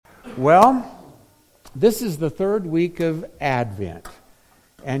Well, this is the third week of Advent.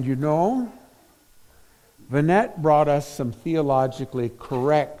 And you know, Vanette brought us some theologically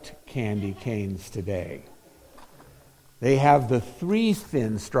correct candy canes today. They have the 3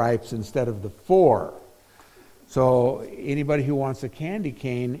 thin stripes instead of the 4. So anybody who wants a candy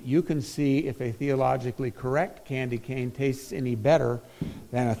cane, you can see if a theologically correct candy cane tastes any better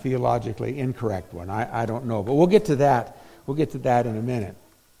than a theologically incorrect one. I don't know, but we'll get to that. We'll get to that in a minute.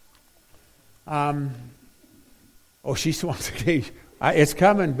 She wants a cake. It's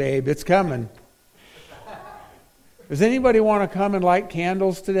coming, babe. It's coming. Does anybody want to come and light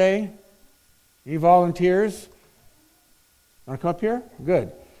candles today? Any volunteers? Want to come up here?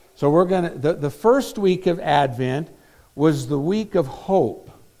 Good. So we're going to, the first week of Advent was the week of hope.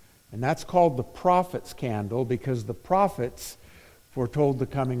 And that's called the prophet's candle because the prophets foretold the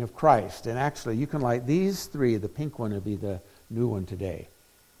coming of Christ. And actually, you can light these 3. The pink one will be the new one today.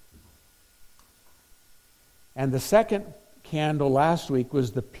 And the second candle last week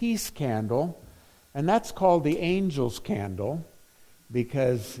was the peace candle. And that's called the angel's candle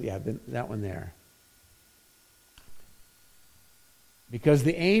because, that one there. Because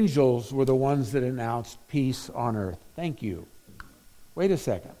the angels were the ones that announced peace on earth. Thank you. Wait a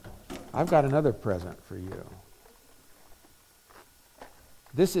second. I've got another present for you.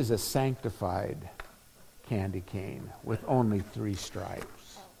 This is a sanctified candy cane with only 3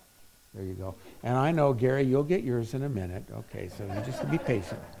 stripes. There you go. And I know, Gary, you'll get yours in a minute. Okay, so you just be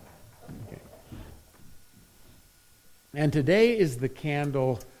patient. Okay. And today is the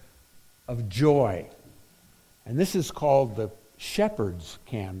candle of joy. And this is called the shepherd's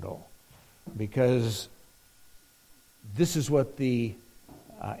candle because this is what the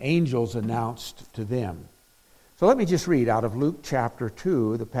angels announced to them. So let me just read out of Luke chapter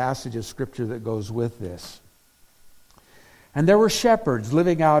 2, the passage of scripture that goes with this. And there were shepherds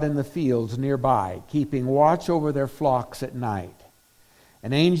living out in the fields nearby, keeping watch over their flocks at night.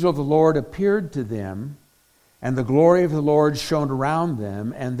 An angel of the Lord appeared to them, and the glory of the Lord shone around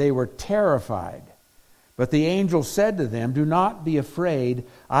them, and they were terrified. But the angel said to them, "Do not be afraid.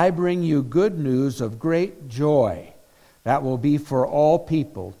 I bring you good news of great joy that will be for all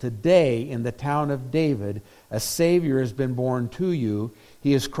people. Today in the town of David, a Savior has been born to you.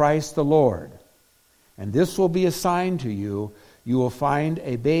 He is Christ the Lord. And this will be a sign to you. You will find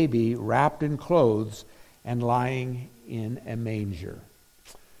a baby wrapped in clothes and lying in a manger."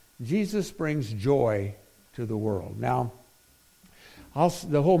 Jesus brings joy to the world. Now,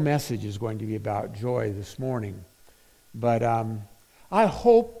 the whole message is going to be about joy this morning. But I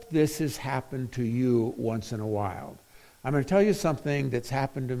hope this has happened to you once in a while. I'm going to tell you something that's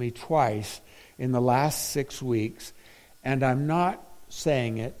happened to me twice in the last 6 weeks. And I'm not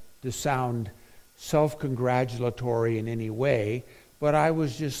saying it to sound self-congratulatory in any way, but I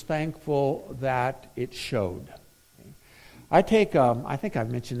was just thankful that it showed. I take, I think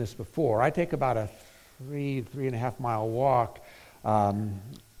I've mentioned this before, I take about a 3.5 mile walk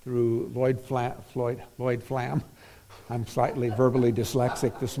through Lloyd Flam. I'm slightly verbally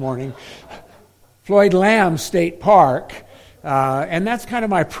dyslexic this morning. Floyd Lamb State Park. And that's kind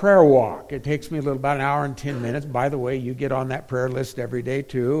of my prayer walk. It takes me about an hour and 10 minutes. By the way, you get on that prayer list every day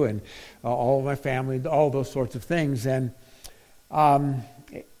too, and all of my family, all those sorts of things. And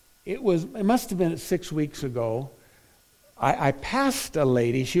it must have been 6 weeks ago. I passed a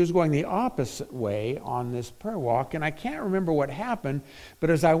lady. She was going the opposite way on this prayer walk, and I can't remember what happened,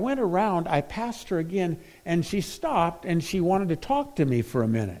 but as I went around, I passed her again, and she stopped, and she wanted to talk to me for a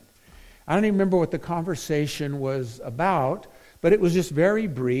minute. I don't even remember what the conversation was about, but it was just very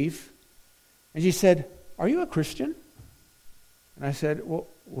brief. And she said, "Are you a Christian?" And I said, well,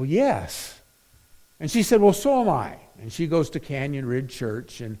 yes. And she said, "Well, so am I." And she goes to Canyon Ridge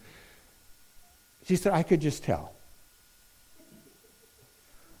Church, and she said, "I could just tell."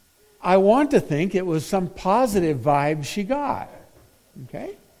 I want to think it was some positive vibe she got.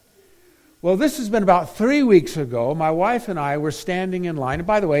 Okay? Well, this has been about 3 weeks ago. My wife and I were standing in line. And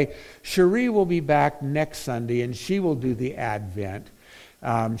by the way, Cherie will be back next Sunday, and she will do the Advent.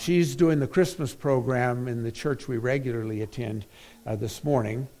 She's doing the Christmas program in the church we regularly attend this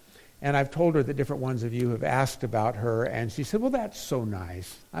morning. And I've told her that different ones of you have asked about her. And she said, "Well, that's so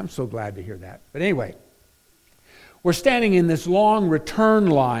nice. I'm so glad to hear that." But anyway, we're standing in this long return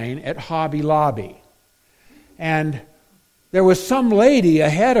line at Hobby Lobby. And there was some lady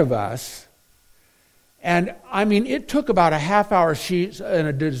ahead of us. And, I mean, it took about a half hour. She's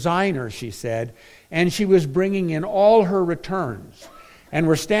a designer, she said, and she was bringing in all her returns. And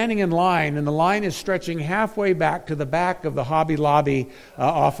we're standing in line, and the line is stretching halfway back to the back of the Hobby Lobby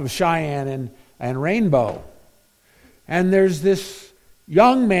off of Cheyenne and Rainbow. And there's this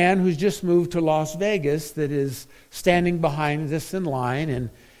young man who's just moved to Las Vegas that is standing behind us in line,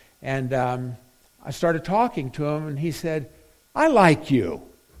 and I started talking to him, and he said, "I like you."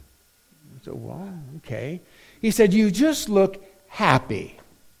 I said, "Well, okay." He said, "You just look happy."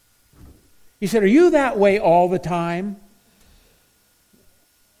 He said, "Are you that way all the time?"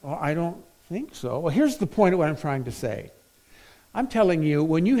 Well, I don't think so. Well, here's the point of what I'm trying to say. I'm telling you,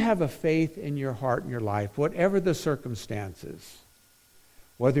 when you have a faith in your heart and your life, whatever the circumstances,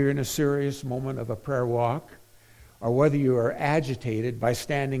 whether you're in a serious moment of a prayer walk, or whether you are agitated by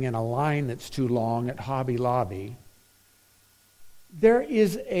standing in a line that's too long at Hobby Lobby, there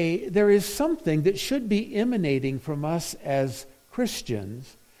is something that should be emanating from us as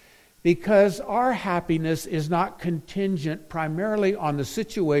Christians, because our happiness is not contingent primarily on the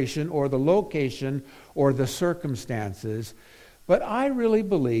situation or the location or the circumstances, but I really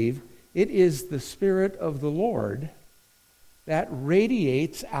believe it is the Spirit of the Lord that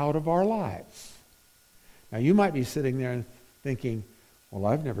radiates out of our lives. Now, you might be sitting there and thinking, "Well,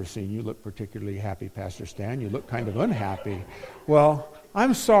 I've never seen you look particularly happy, Pastor Stan. You look kind of unhappy." Well,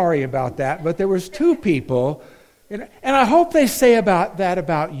 I'm sorry about that, but there was two people, and I hope they say that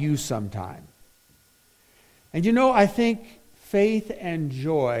about you sometime. And I think faith and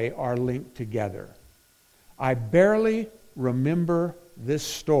joy are linked together. I barely remember this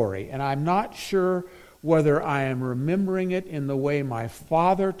story, and I'm not sure whether I am remembering it in the way my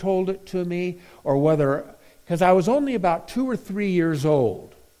father told it to me, or because I was only about 2 or 3 years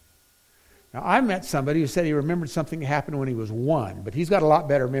old. Now, I met somebody who said he remembered something that happened when he was 1, but he's got a lot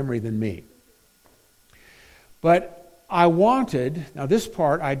better memory than me. But now this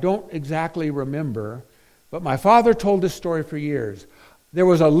part I don't exactly remember, but my father told this story for years. There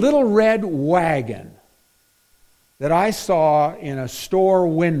was a little red wagon that I saw in a store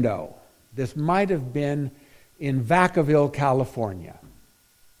window. This might have been in Vacaville, California.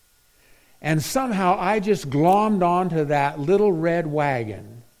 And somehow I just glommed onto that little red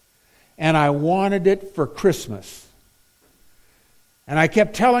wagon, and I wanted it for Christmas. And I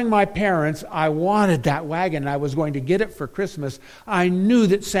kept telling my parents I wanted that wagon and I was going to get it for Christmas. I knew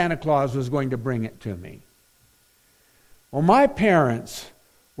that Santa Claus was going to bring it to me. Well, my parents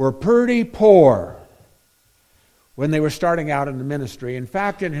were pretty poor when they were starting out in the ministry. In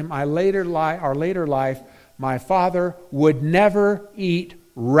fact, in our later life, my father would never eat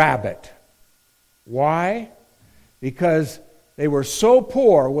rabbit. Why? Because they were so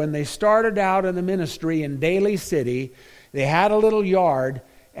poor when they started out in the ministry in Daly City. They had a little yard,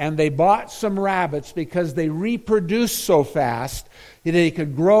 and they bought some rabbits because they reproduced so fast that he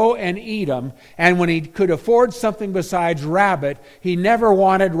could grow and eat them. And when he could afford something besides rabbit, he never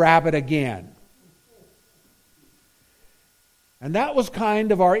wanted rabbit again. And that was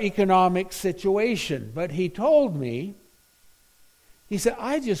kind of our economic situation. But he told me, he said,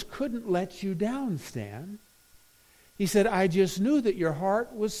 "I just couldn't let you down, Stan." He said, "I just knew that your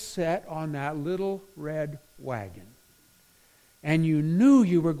heart was set on that little red wagon. And you knew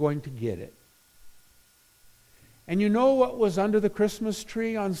you were going to get it." And you know what was under the Christmas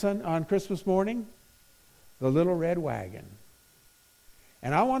tree on Christmas morning? The little red wagon.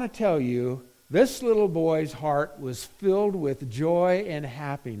 And I want to tell you, this little boy's heart was filled with joy and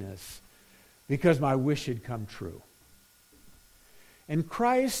happiness because my wish had come true. And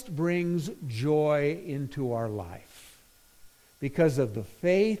Christ brings joy into our life because of the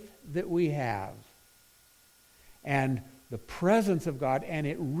faith that we have and the presence of God, and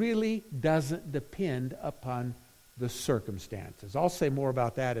it really doesn't depend upon the circumstances. I'll say more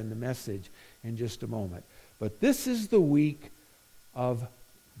about that in the message in just a moment. But this is the week of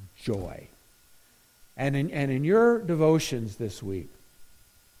joy. And in your devotions this week,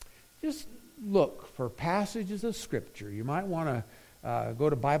 just look for passages of Scripture. You might want to go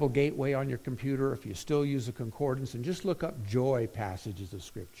to Bible Gateway on your computer if you still use a concordance, and just look up joy passages of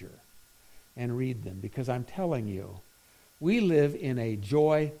Scripture and read them, because I'm telling you, we live in a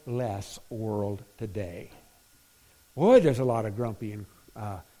joyless world today. Boy, there's a lot of grumpy and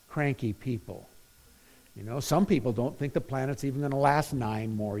cranky people. Some people don't think the planet's even going to last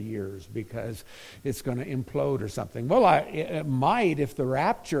 9 more years because it's going to implode or something. Well, it might if the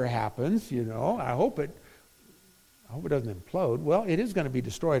rapture happens. I hope it doesn't implode. Well, it is going to be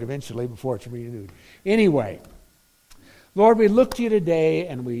destroyed eventually before it's renewed. Anyway, Lord, we look to you today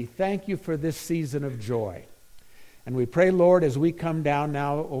and we thank you for this season of joy. And we pray, Lord, as we come down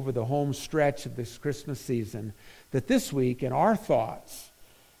now over the home stretch of this Christmas season, that this week in our thoughts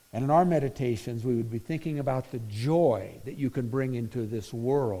and in our meditations, we would be thinking about the joy that you can bring into this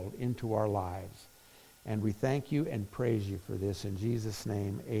world, into our lives. And we thank you and praise you for this. In Jesus'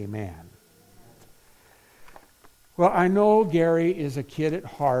 name, amen. Well, I know Gary is a kid at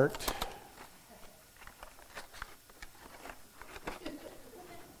heart.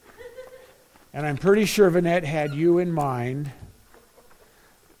 And I'm pretty sure Vanette had you in mind.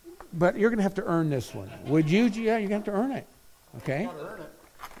 But you're going to have to earn this one. Would you? Yeah, you're going to have to earn it. Okay?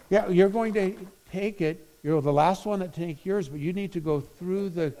 Yeah, you're going to take it. You're the last one to take yours, but you need to go through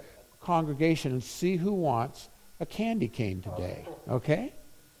the congregation and see who wants a candy cane today. Okay?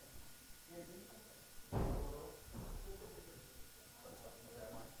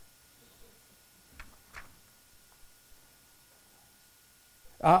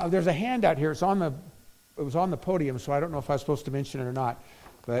 There's a handout here. It was on the podium, so I don't know if I was supposed to mention it or not.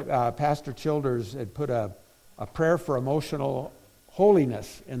 But Pastor Childers had put a prayer for emotional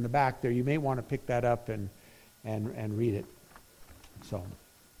holiness in the back there. You may want to pick that up and read it. So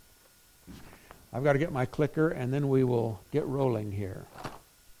I've got to get my clicker, and then we will get rolling here.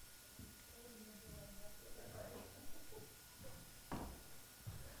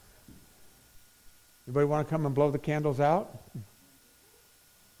 Anybody want to come and blow the candles out?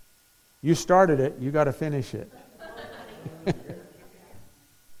 You started it. You got to finish it.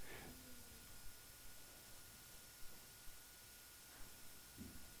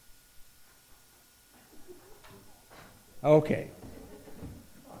 Okay.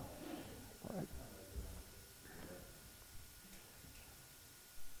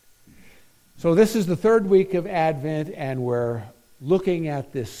 So this is the third week of Advent, and we're looking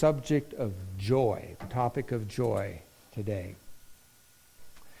at this subject of joy, the topic of joy today.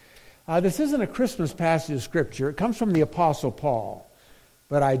 This isn't a Christmas passage of Scripture. It comes from the Apostle Paul.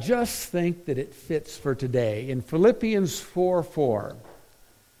 But I just think that it fits for today. In Philippians 4:4,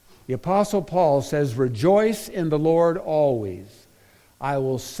 the Apostle Paul says, "Rejoice in the Lord always. I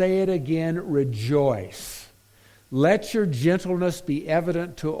will say it again, rejoice. Let your gentleness be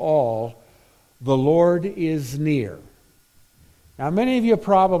evident to all. The Lord is near." Now, many of you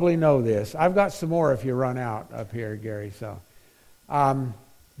probably know this. I've got some more if you run out up here, Gary. So,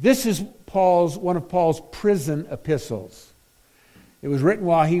 this is one of Paul's prison epistles. It was written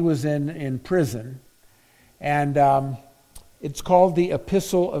while he was in prison, and it's called the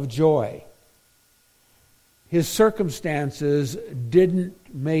Epistle of Joy. His circumstances didn't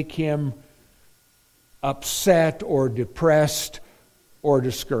make him upset or depressed or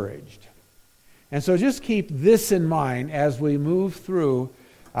discouraged. And so just keep this in mind as we move through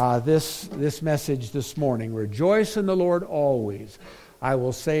this message this morning. Rejoice in the Lord always. I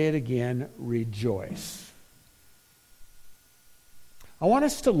will say it again, rejoice. I want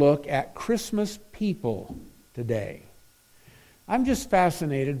us to look at Christmas people today. I'm just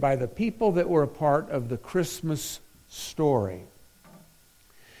fascinated by the people that were a part of the Christmas story.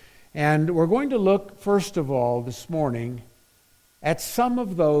 And we're going to look, first of all, this morning, at some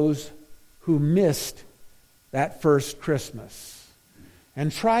of those who missed that first Christmas,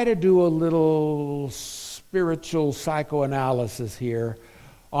 and try to do a little spiritual psychoanalysis here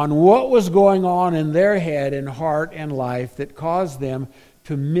on what was going on in their head and heart and life that caused them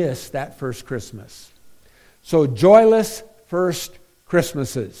to miss that first Christmas. So, joyless first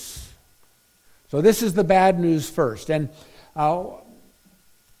Christmases. So this is the bad news first. And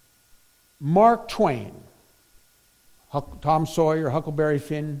Mark Twain, Tom Sawyer, Huckleberry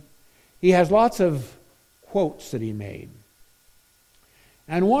Finn, he has lots of quotes that he made.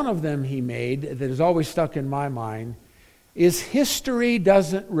 And one of them he made that has always stuck in my mind is, history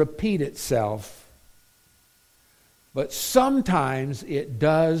doesn't repeat itself, but sometimes it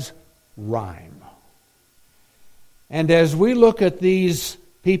does rhyme. And as we look at these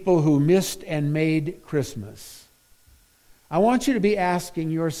people who missed and made Christmas, I want you to be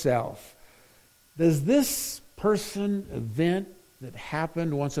asking yourself, does this person, event that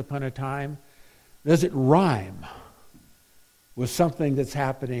happened once upon a time, does it rhyme with something that's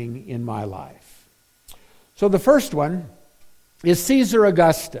happening in my life? So the first one is Caesar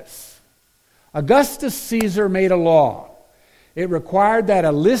Augustus. Augustus Caesar made a law. It required that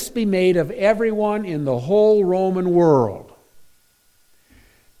a list be made of everyone in the whole Roman world.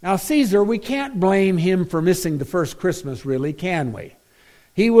 Now Caesar, we can't blame him for missing the first Christmas, really, can we?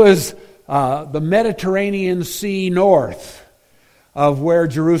 He was the Mediterranean Sea north of where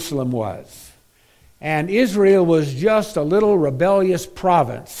Jerusalem was. And Israel was just a little rebellious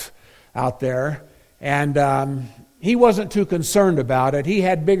province out there. And he wasn't too concerned about it. He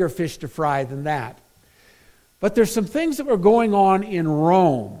had bigger fish to fry than that. But there's some things that were going on in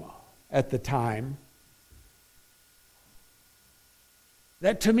Rome at the time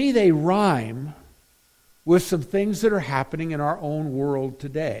that, to me, they rhyme with some things that are happening in our own world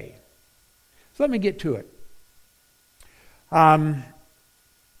today. So let me get to it.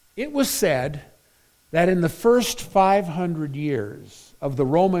 It was said that in the first 500 years of the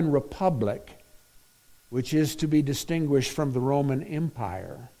Roman Republic, which is to be distinguished from the Roman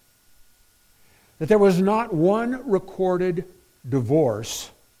Empire, that there was not one recorded divorce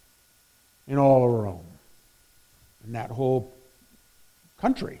in all of Rome, in that whole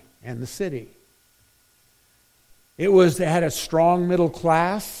country and the city. They had a strong middle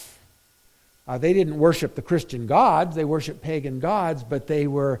class. They didn't worship the Christian gods, they worshiped pagan gods, but they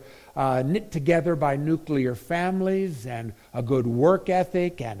were knit together by nuclear families and a good work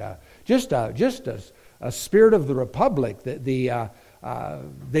ethic and just a spirit of the republic.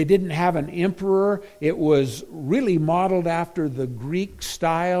 They didn't have an emperor. It was really modeled after the Greek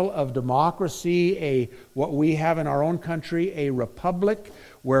style of democracy, what we have in our own country, a republic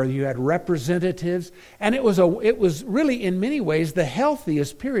where you had representatives. And it was really, in many ways, the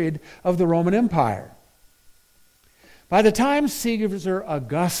healthiest period of the Roman Empire. By the time Caesar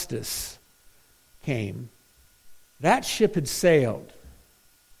Augustus came, that ship had sailed.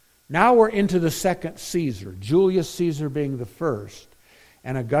 Now we're into the second Caesar, Julius Caesar being the first,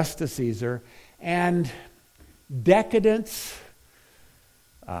 and Augustus Caesar, and decadence,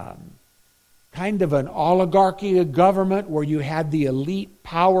 kind of an oligarchy of government where you had the elite,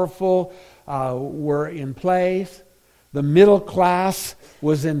 powerful, were in place. The middle class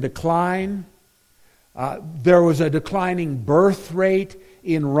was in decline. There was a declining birth rate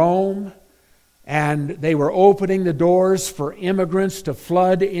in Rome, and they were opening the doors for immigrants to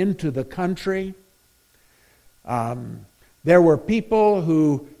flood into the country. There were people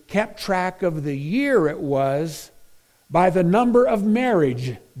who kept track of the year it was by the number of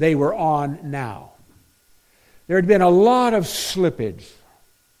marriage they were on now. There had been a lot of slippage.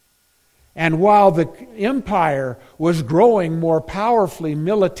 And while the empire was growing more powerfully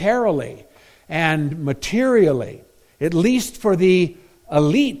militarily and materially, at least for the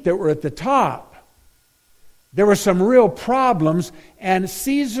elite that were at the top, there were some real problems, and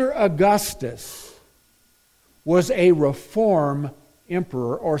Caesar Augustus was a reform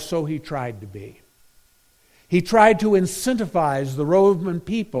emperor, or so he tried to be. He tried to incentivize the Roman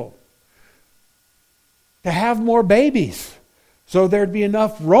people to have more babies so there'd be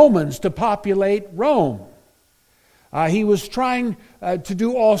enough Romans to populate Rome. He was trying to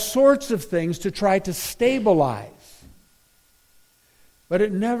do all sorts of things to try to stabilize. But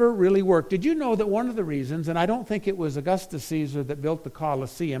it never really worked. Did you know that one of the reasons, and I don't think it was Augustus Caesar that built the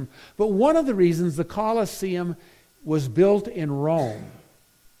Colosseum, but one of the reasons the Colosseum was built in Rome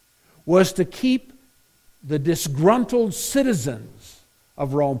was to keep the disgruntled citizens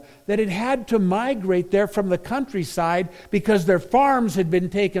of Rome that had to migrate there from the countryside because their farms had been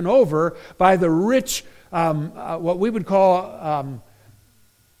taken over by the rich, what we would call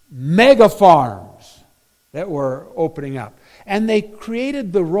mega farms that were opening up. And they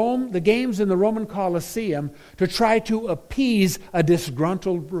created the games in the Roman Colosseum to try to appease a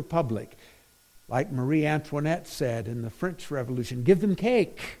disgruntled republic. Like Marie Antoinette said in the French Revolution, give them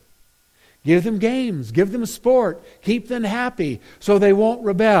cake, give them games, give them sport, keep them happy so they won't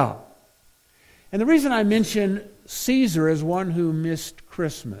rebel. And the reason I mention Caesar as one who missed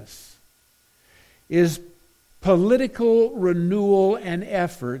Christmas is political renewal and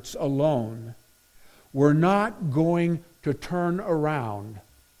efforts alone were not going to turn around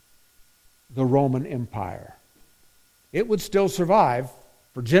the Roman Empire. It would still survive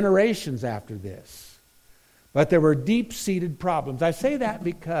for generations after this. But there were deep-seated problems. I say that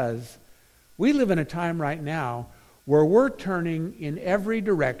because we live in a time right now where we're turning in every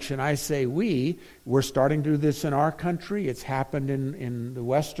direction. I say we're starting to do this in our country. It's happened in the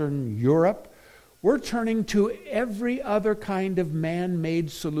Western Europe. We're turning to every other kind of man-made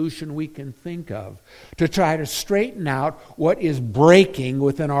solution we can think of to try to straighten out what is breaking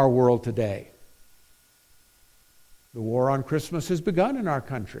within our world today. The war on Christmas has begun in our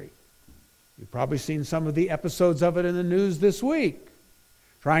country. You've probably seen some of the episodes of it in the news this week,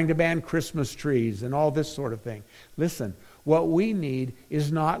 trying to ban Christmas trees and all this sort of thing. Listen, what we need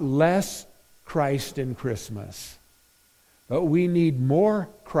is not less Christ in Christmas, but we need more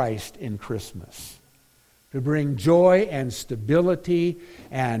Christ in Christmas to bring joy and stability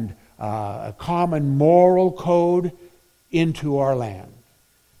and a common moral code into our land.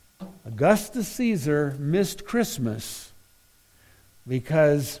 Augustus Caesar missed Christmas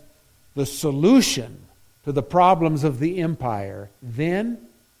because the solution to the problems of the empire then,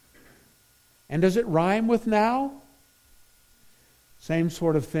 and does it rhyme with now? Same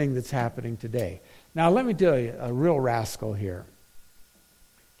sort of thing that's happening today. Now let me tell you a real rascal here.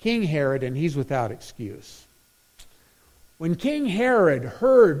 King Herod, and he's without excuse. When King Herod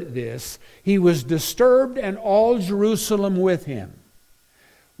heard this, he was disturbed and all Jerusalem with him.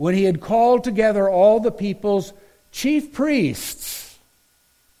 when he had called together all the people's chief priests,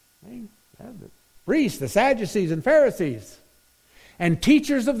 the Sadducees and Pharisees, and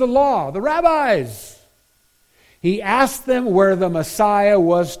teachers of the law, the rabbis, he asked them where the Messiah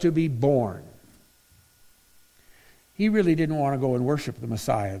was to be born. He really didn't want to go and worship the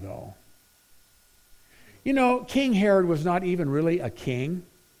Messiah, though. You know, King Herod was not even really a king.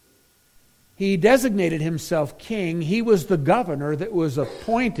 He designated himself king. He was the governor that was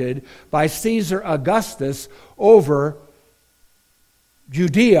appointed by Caesar Augustus over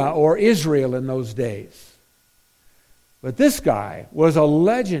Judea or Israel in those days. But this guy was a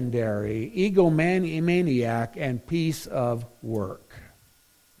legendary egomaniac and piece of work.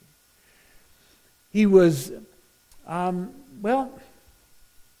 He was, I've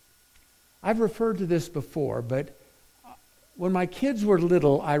referred to this before, but when my kids were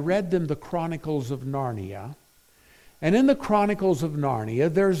little, I read them the Chronicles of Narnia. And in the Chronicles of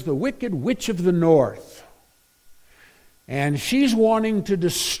Narnia, there's the Wicked Witch of the North. And she's wanting to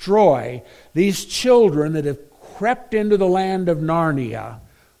destroy these children that have crept into the land of Narnia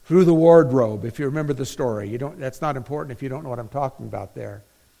through the wardrobe, if you remember the story. That's not important if you don't know what I'm talking about there.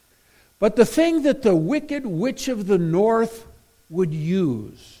 But the thing that the Wicked Witch of the North would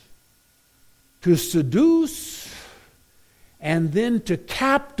use to seduce and then to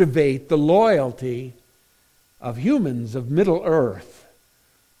captivate the loyalty of humans of Middle Earth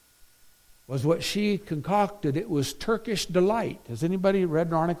was what she concocted. It was Turkish Delight. Has anybody read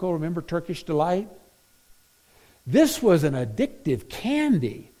an article, remember Turkish Delight? This was an addictive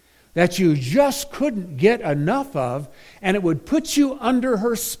candy that you just couldn't get enough of, and it would put you under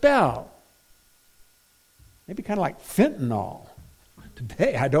her spell. Maybe kind of like fentanyl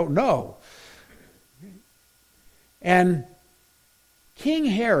today, I don't know. And King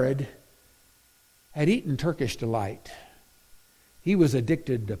Herod had eaten Turkish Delight. He was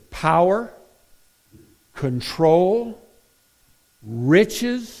addicted to power, control,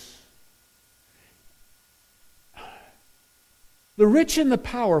 riches. The rich and the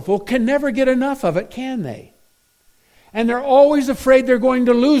powerful can never get enough of it, can they? And they're always afraid they're going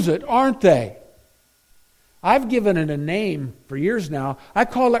to lose it, aren't they? I've given it a name for years now. I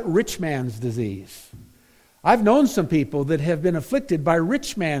call it rich man's disease. I've known some people that have been afflicted by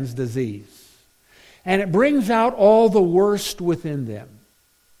rich man's disease. And it brings out all the worst within them.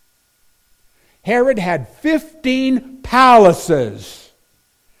 Herod had 15 palaces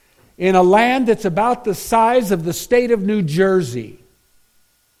in a land that's about the size of the state of New Jersey.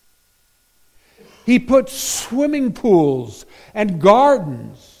 He put swimming pools and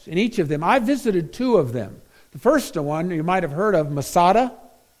gardens in each of them. I visited 2 of them. The first one you might have heard of, Masada.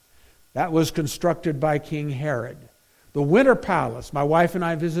 That was constructed by King Herod. The Winter Palace, my wife and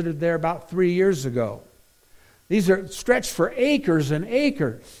I visited there about 3 years ago. These are stretched for acres and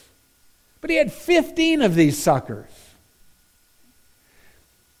acres. But he had 15 of these suckers.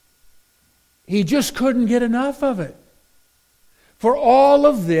 He just couldn't get enough of it. For all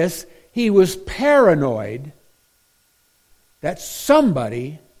of this, he was paranoid that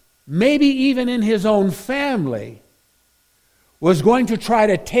somebody, maybe even in his own family, was going to try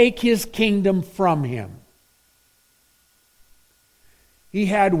to take his kingdom from him. He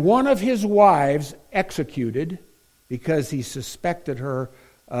had one of his wives executed because he suspected her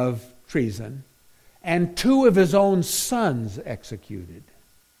of treason, and 2 of his own sons executed.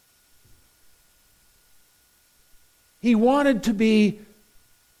 He wanted to be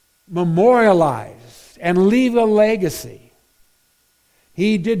memorialized and leave a legacy.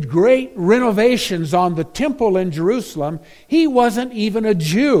 He did great renovations on the temple in Jerusalem. He wasn't even a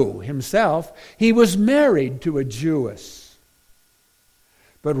Jew himself. He was married to a Jewess.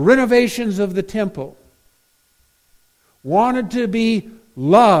 But renovations of the temple, wanted to be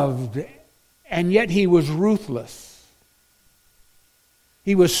loved, and yet he was ruthless.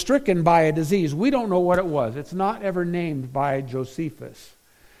 He was stricken by a disease. We don't know what it was. It's not ever named by Josephus.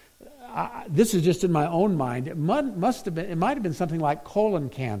 This is just in my own mind. It might have been something like colon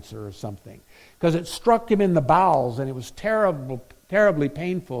cancer or something, because it struck him in the bowels and it was terribly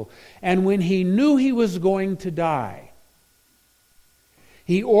painful. And when he knew he was going to die,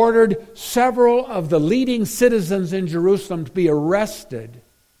 he ordered several of the leading citizens in Jerusalem to be arrested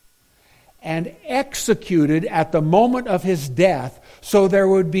and executed at the moment of his death, so there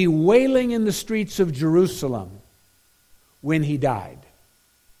would be wailing in the streets of Jerusalem when he died.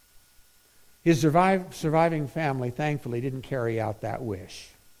 His surviving family, thankfully, didn't carry out that wish.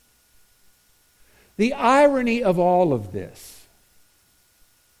 The irony of all of this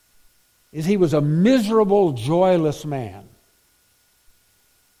is he was a miserable, joyless man.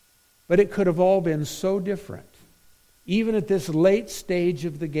 But it could have all been so different, even at this late stage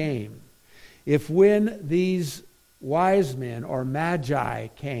of the game, if when these wise men or magi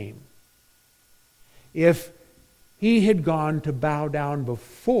came, if he had gone to bow down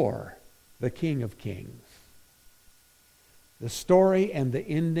before the King of Kings, the story and the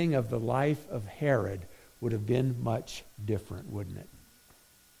ending of the life of Herod would have been much different, wouldn't it?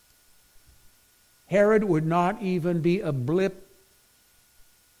 Herod would not even be a blip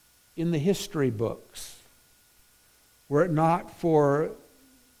in the history books were it not for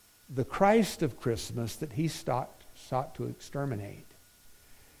the Christ of Christmas that he sought to exterminate.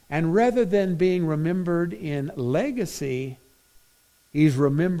 And rather than being remembered in legacy, he's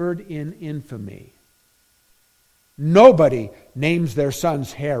remembered in infamy. Nobody names their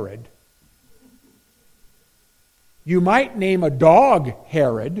sons Herod. You might name a dog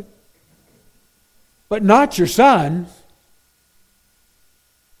Herod, but not your son.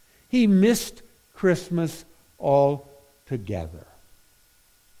 He missed Christmas altogether.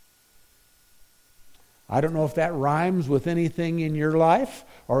 I don't know if that rhymes with anything in your life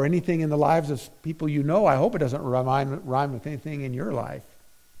or anything in the lives of people you know. I hope it doesn't rhyme with anything in your life.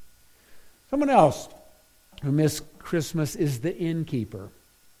 Someone else who missed Christmas is the innkeeper.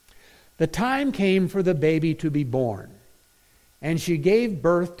 The time came for the baby to be born, and she gave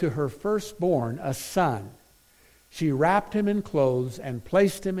birth to her firstborn, a son. She wrapped him in clothes and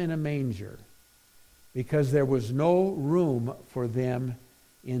placed him in a manger because there was no room for them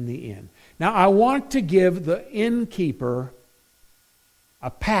in the inn. Now, I want to give the innkeeper a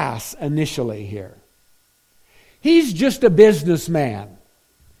pass initially here. He's just a businessman.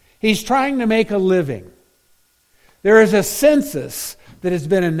 He's trying to make a living. There is a census that has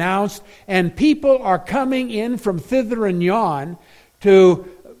been announced, and people are coming in from thither and yon to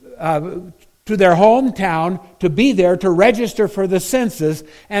their hometown to be there to register for the census,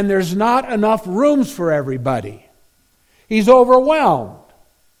 and there's not enough rooms for everybody. He's overwhelmed.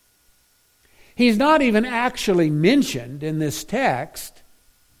 He's not even actually mentioned in this text,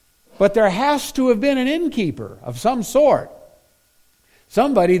 but there has to have been an innkeeper of some sort.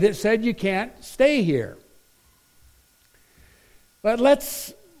 Somebody that said you can't stay here. But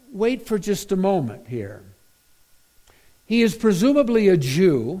let's wait for just a moment here. He is presumably a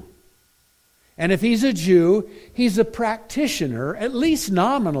Jew, and if he's a Jew, he's a practitioner, at least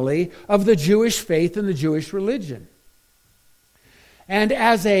nominally, of the Jewish faith and the Jewish religion. And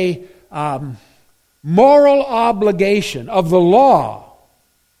as a moral obligation of the law,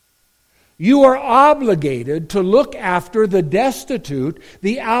 you are obligated to look after the destitute,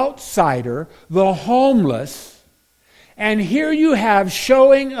 the outsider, the homeless. And here you have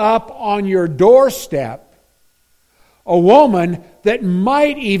showing up on your doorstep a woman that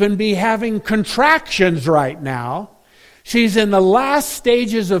might even be having contractions right now. She's in the last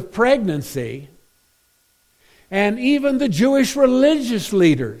stages of pregnancy. And even the Jewish religious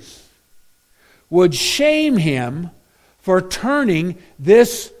leaders would shame him for turning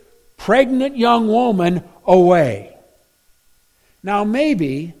this pregnant young woman away. Now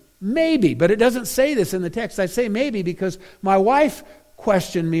maybe, but it doesn't say this in the text. I say maybe because my wife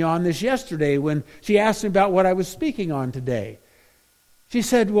questioned me on this yesterday when she asked me about what I was speaking on today. She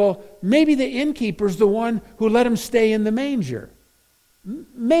said, well, maybe the innkeeper's the one who let him stay in the manger.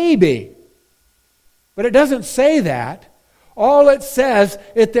 Maybe. But it doesn't say that. All it says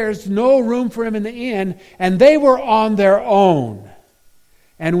is there's no room for him in the inn, and they were on their own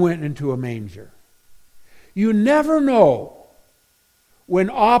and went into a manger. You never know when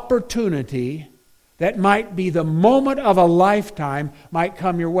opportunity that might be the moment of a lifetime might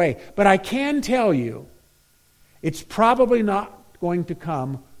come your way. But I can tell you, it's probably not going to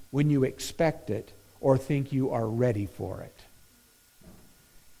come when you expect it or think you are ready for it.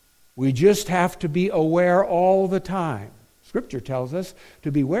 We just have to be aware all the time. Scripture tells us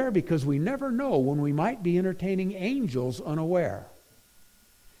to beware because we never know when we might be entertaining angels unaware.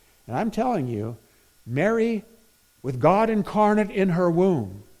 And I'm telling you, Mary, with God incarnate in her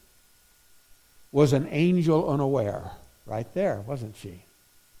womb, was an angel unaware. Right there, wasn't she?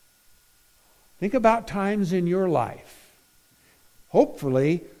 Think about times in your life.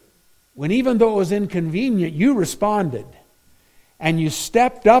 Hopefully, when even though it was inconvenient, you responded. And you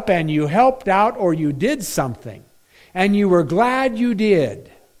stepped up and you helped out or you did something. And you were glad you did.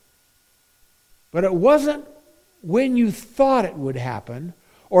 But it wasn't when you thought it would happen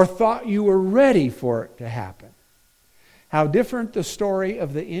or thought you were ready for it to happen. How different the story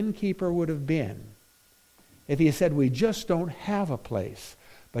of the innkeeper would have been if he said, we just don't have a place.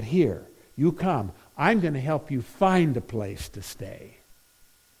 But here, you come. I'm going to help you find a place to stay.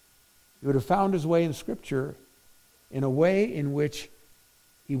 He would have found his way in Scripture in a way in which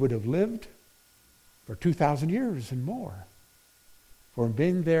he would have lived for 2,000 years and more for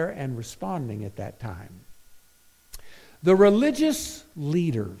being there and responding at that time. The religious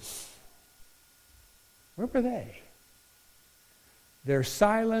leaders, where were they? Their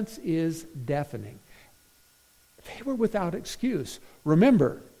silence is deafening. They were without excuse.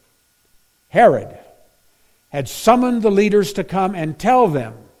 Remember, Herod had summoned the leaders to come and tell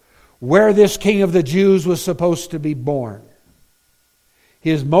them where this king of the Jews was supposed to be born.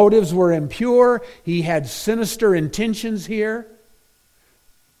 His motives were impure. He had sinister intentions here.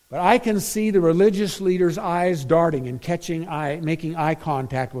 But I can see the religious leaders' eyes darting and making eye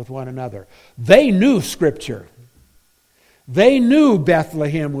contact with one another. They knew Scripture. They knew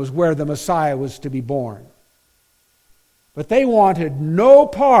Bethlehem was where the Messiah was to be born. But they wanted no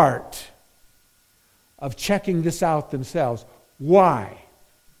part of checking this out themselves. Why?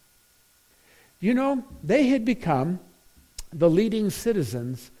 You know, they had become the leading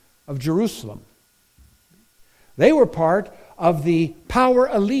citizens of Jerusalem. They were part of the power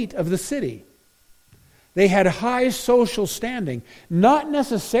elite of the city. They had high social standing, not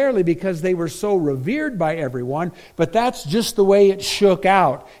necessarily because they were so revered by everyone, but that's just the way it shook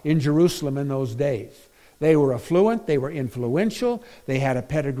out in Jerusalem in those days. They were affluent, they were influential, they had a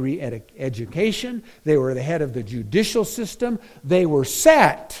pedigree education, they were the head of the judicial system, they were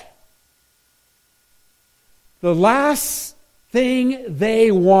set. The last thing they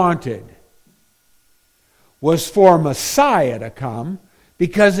wanted was for Messiah to come,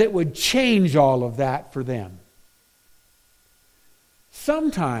 because it would change all of that for them.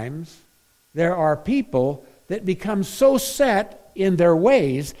 Sometimes there are people that become so set in their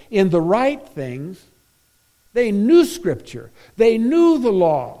ways, in the right things. They knew Scripture. They knew the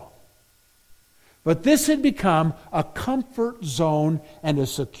law. But this had become a comfort zone and a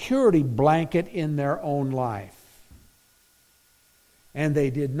security blanket in their own life. And they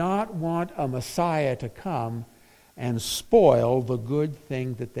did not want a Messiah to come and spoil the good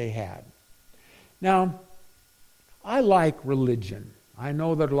thing that they had. Now, I like religion. I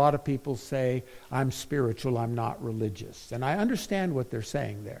know that a lot of people say, I'm spiritual, I'm not religious. And I understand what they're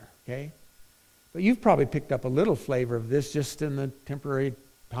saying there, okay? But you've probably picked up a little flavor of this just in the temporary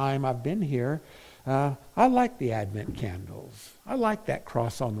time I've been here. I like the Advent candles. I like that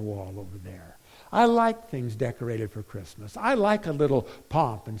cross on the wall over there. I like things decorated for Christmas. I like a little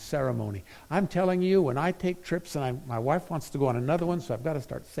pomp and ceremony. I'm telling you, when I take trips, and my wife wants to go on another one, so I've got to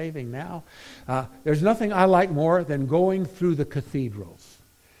start saving now. There's nothing I like more than going through the cathedrals.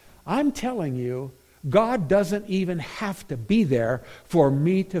 I'm telling you, God doesn't even have to be there for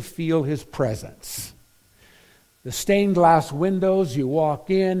me to feel His presence. The stained glass windows, you walk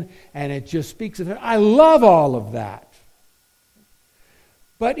in, and it just speaks of it. I love all of that.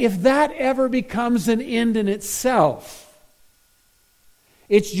 But if that ever becomes an end in itself,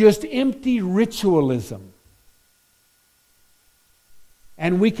 it's just empty ritualism.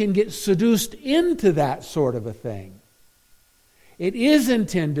 And we can get seduced into that sort of a thing. It is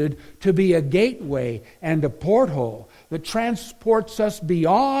intended to be a gateway and a porthole that transports us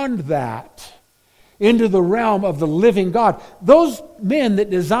beyond that into the realm of the living God. Those men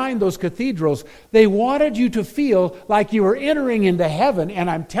that designed those cathedrals, they wanted you to feel like you were entering into heaven, and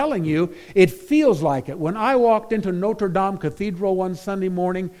I'm telling you, it feels like it. When I walked into Notre Dame Cathedral one Sunday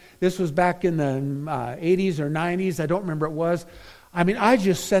morning, this was back in the 80s or 90s, I don't remember it was, I mean, I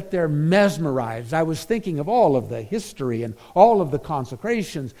just sat there mesmerized. I was thinking of all of the history and all of the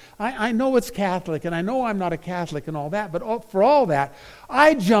consecrations. I know it's Catholic, and I know I'm not a Catholic and all that, but for all that,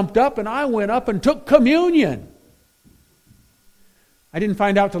 I jumped up and I went up and took communion. I didn't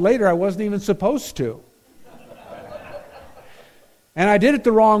find out till later I wasn't even supposed to. And I did it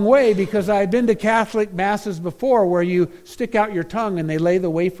the wrong way because I had been to Catholic masses before where you stick out your tongue and they lay the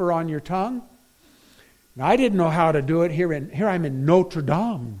wafer on your tongue. Now, I didn't know how to do it. Here I'm in Notre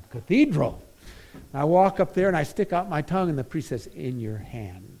Dame Cathedral. I walk up there and I stick out my tongue and the priest says, "In your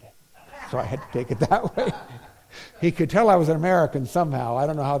hand." So I had to take it that way. He could tell I was an American somehow. I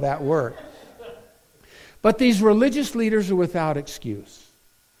don't know how that worked. But these religious leaders are without excuse.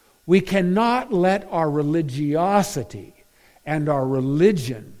 We cannot let our religiosity and our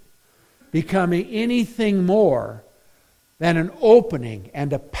religion become anything more than an opening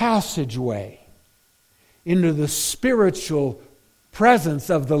and a passageway into the spiritual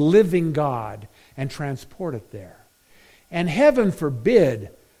presence of the living God and transport it there. And heaven forbid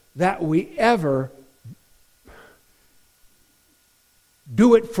that we ever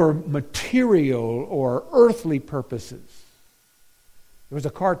do it for material or earthly purposes. There was a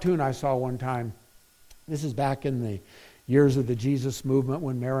cartoon I saw one time. This is back in the years of the Jesus movement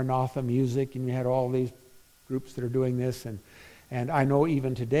when Maranatha music, and you had all these groups that are doing this, and And I know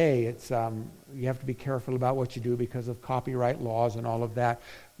even today it's you have to be careful about what you do because of copyright laws and all of that.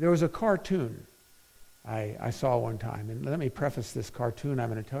 There was a cartoon I saw one time, and let me preface this cartoon I'm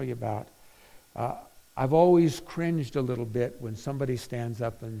going to tell you about. I've always cringed a little bit when somebody stands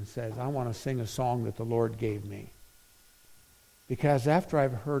up and says, I want to sing a song that the Lord gave me. Because after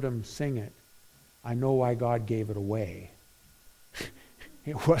I've heard him sing it, I know why God gave it away.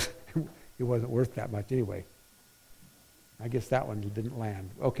 It wasn't worth that much anyway. I guess that one didn't land.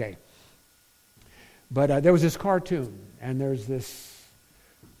 Okay. But there was this cartoon, and there's this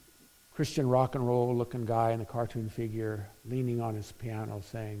Christian rock and roll looking guy in the cartoon figure leaning on his piano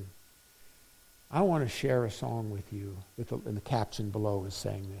saying, I want to share a song with you. And the caption below is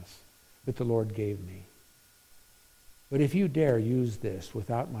saying this, that the Lord gave me. But if you dare use this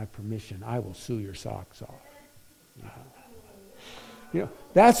without my permission, I will sue your socks off. You know,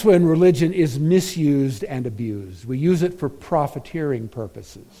 that's when religion is misused and abused. We use it for profiteering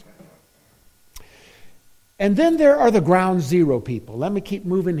purposes. And then there are the ground zero people. Let me keep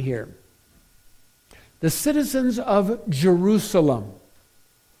moving here. The citizens of Jerusalem.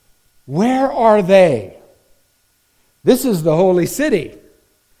 Where are they? This is the holy city.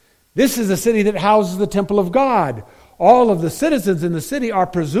 This is a city that houses the temple of God. All of the citizens in the city are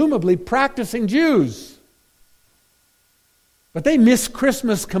presumably practicing Jews. But they miss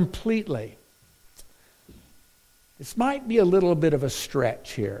Christmas completely. This might be a little bit of a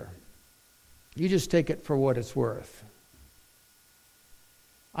stretch here. You just take it for what it's worth.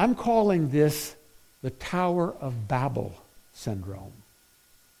 I'm calling this the Tower of Babel syndrome.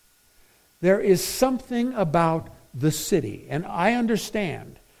 There is something about the city, and I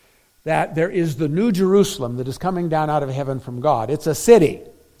understand that there is the New Jerusalem that is coming down out of heaven from God. It's a city.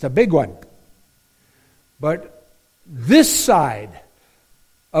 It's a big one. But this side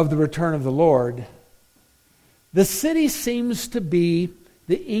of the return of the Lord, the city seems to be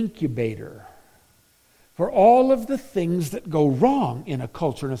the incubator for all of the things that go wrong in a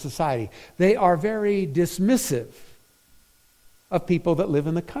culture and a society. They are very dismissive of people that live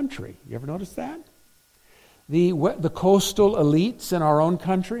in the country. You ever notice that? The coastal elites in our own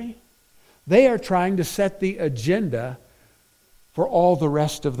country, they are trying to set the agenda for all the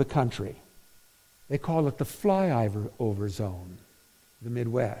rest of the country. They call it the flyover zone, the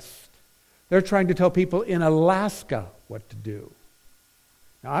Midwest. They're trying to tell people in Alaska what to do.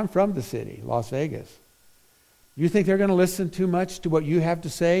 Now, I'm from the city, Las Vegas. You think they're going to listen too much to what you have to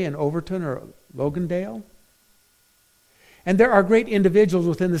say in Overton or Logandale? And there are great individuals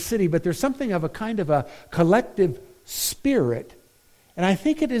within the city, but there's something of a kind of a collective spirit. And I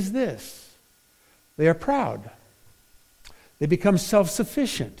think it is this. They are proud. They become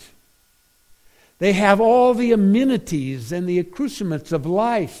self-sufficient. They have all the amenities and the accoutrements of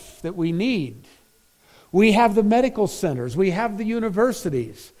life that we need. We have the medical centers. We have the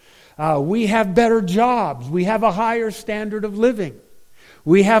universities. We have better jobs. We have a higher standard of living.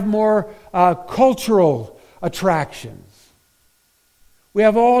 We have more cultural attractions. We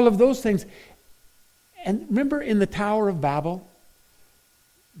have all of those things. And remember in the Tower of Babel,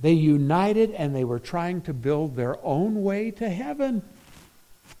 they united and they were trying to build their own way to heaven.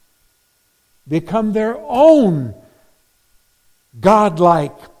 Become their own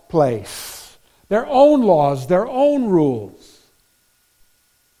godlike place. Their own laws, their own rules.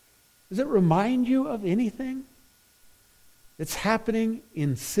 Does it remind you of anything that's happening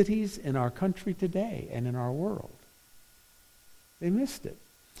in cities in our country today and in our world? They missed it.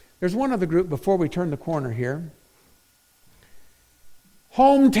 There's one other group before we turn the corner here.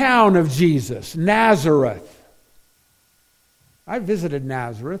 Hometown of Jesus, Nazareth. I visited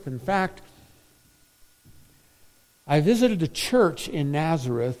Nazareth. In fact, I visited a church in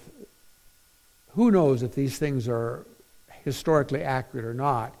Nazareth. Who knows if these things are historically accurate or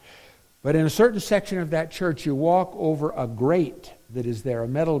not. But in a certain section of that church, you walk over a grate that is there, a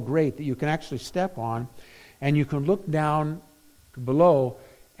metal grate that you can actually step on, and you can look down below,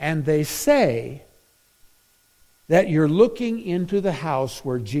 and they say that you're looking into the house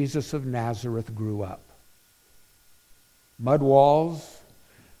where Jesus of Nazareth grew up. Mud walls.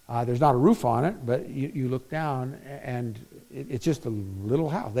 There's not a roof on it, but you look down, and it's just a little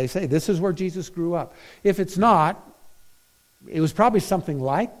house. They say this is where Jesus grew up. If it's not, it was probably something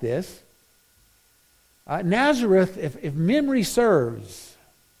like this. Nazareth, if memory serves,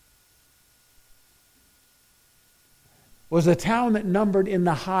 was a town that numbered in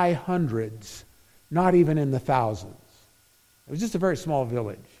the high hundreds, not even in the thousands. It was just a very small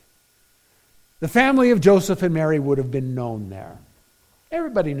village. The family of Joseph and Mary would have been known there.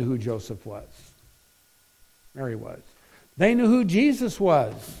 Everybody knew who Joseph was. Mary was. They knew who Jesus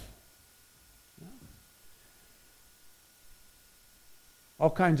was. all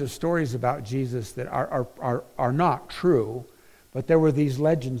kinds of stories about Jesus that are not true, but there were these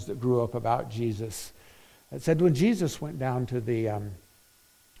legends that grew up about Jesus. It said when Jesus went down to the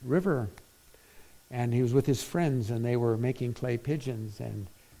river and he was with his friends and they were making clay pigeons and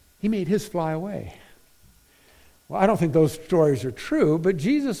he made his fly away. Well, I don't think those stories are true, but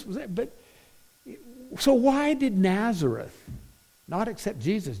so why did Nazareth not accept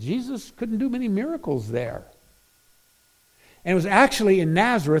Jesus? Jesus couldn't do many miracles there. And it was actually in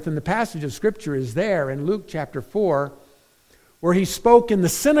Nazareth, and the passage of Scripture is there in Luke chapter 4, where he spoke in the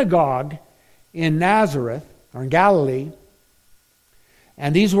synagogue in Nazareth, or in Galilee,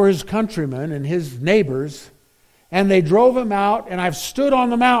 and these were his countrymen and his neighbors, and they drove him out, and I've stood on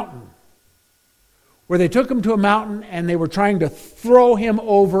the mountain, where they took him to a mountain, and they were trying to throw him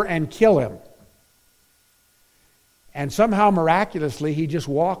over and kill him. And somehow, miraculously, he just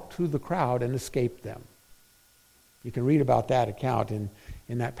walked through the crowd and escaped them. You can read about that account in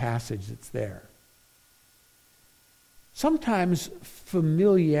that passage that's there. Sometimes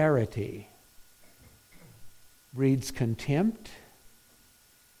familiarity breeds contempt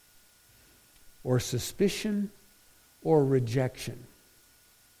or suspicion or rejection.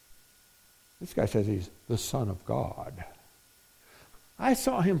 This guy says he's the Son of God. I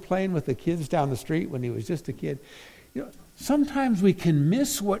saw him playing with the kids down the street when he was just a kid. Sometimes we can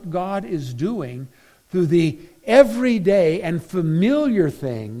miss what God is doing through the everyday and familiar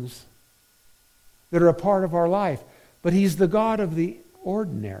things that are a part of our life. But he's the God of the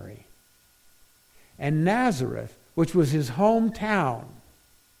ordinary. And Nazareth, which was his hometown,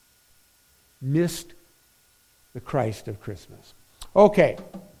 missed the Christ of Christmas. Okay,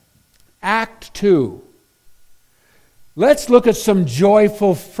 Act 2. Let's look at some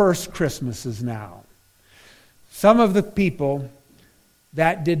joyful first Christmases now. Some of the people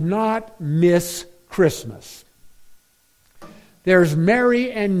that did not miss Christmas. There's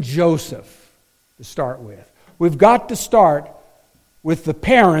Mary and Joseph to start with. We've got to start with the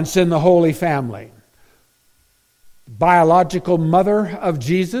parents in the Holy Family. Biological mother of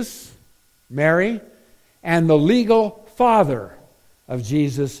Jesus, Mary, and the legal father of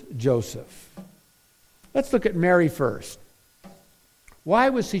Jesus, Joseph. Let's look at Mary first. Why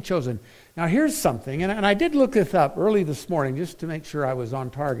was he chosen? Now here's something, and I did look this up early this morning just to make sure I was on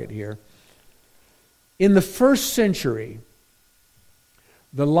target here. In the first century,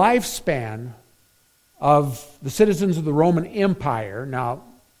 the lifespan of the citizens of the Roman Empire, now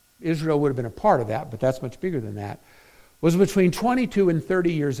Israel would have been a part of that, but that's much bigger than that, was between 22 and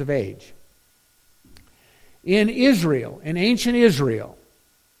 30 years of age. In Israel, in ancient Israel,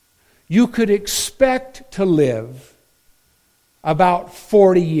 you could expect to live about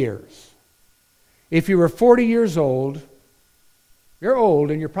 40 years. If you were 40 years old, you're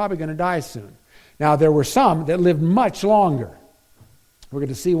old and you're probably going to die soon. Now, there were some that lived much longer. We're going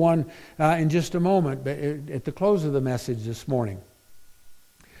to see one in just a moment, but at the close of the message this morning.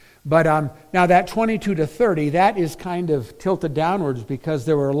 But now that 22 to 30, that is kind of tilted downwards because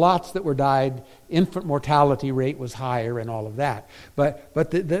there were lots that were died. Infant mortality rate was higher and all of that. But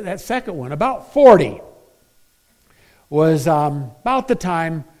that second one, about 40, was about the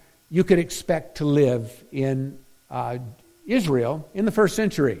time you could expect to live in Israel in the first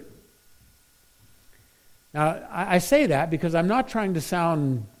century. Now, I say that because I'm not trying to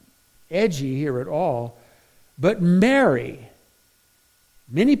sound edgy here at all, but Mary,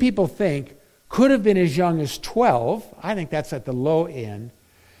 many people think, could have been as young as 12. I think that's at the low end,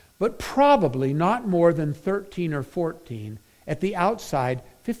 but probably not more than 13 or 14, at the outside,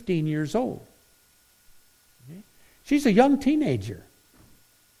 15 years old. Okay? She's a young teenager.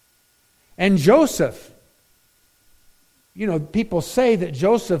 And Joseph, people say that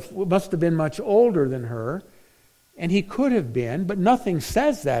Joseph must have been much older than her, and he could have been, but nothing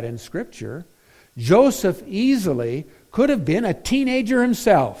says that in Scripture. Joseph easily could have been a teenager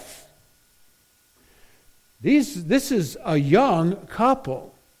himself. This is a young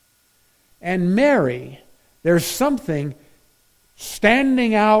couple. And Mary, there's something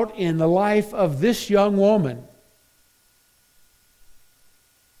standing out in the life of this young woman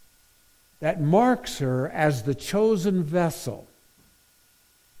that marks her as the chosen vessel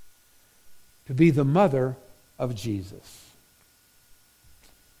to be the mother of Jesus.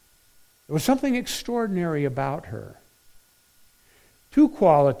 There was something extraordinary about her. Two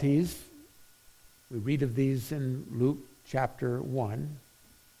qualities. We read of these in Luke chapter 1.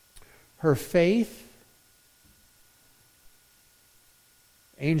 Her faith.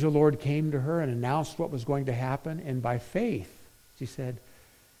 Angel Lord came to her and announced what was going to happen, and by faith, she said,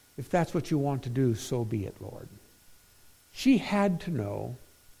 if that's what you want to do, so be it, Lord. She had to know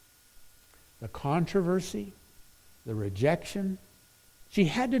the controversy, the rejection, She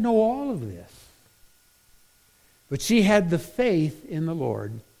had to know all of this. But she had the faith in the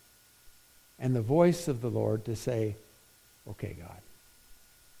Lord and the voice of the Lord to say, okay, God.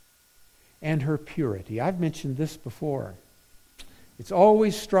 And her purity. I've mentioned this before. It's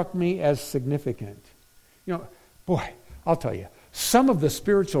always struck me as significant. You know, boy, I'll tell you, some of the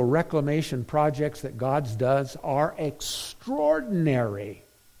spiritual reclamation projects that God does are extraordinary.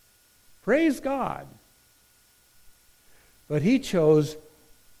 Praise God. But He chose,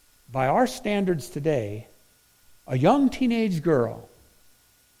 by our standards today, a young teenage girl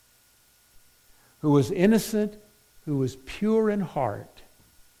who was innocent, who was pure in heart,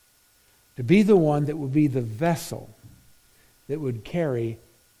 to be the one that would be the vessel that would carry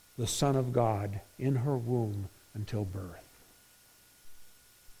the Son of God in her womb until birth.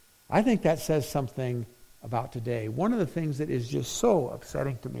 I think that says something about today. One of the things that is just so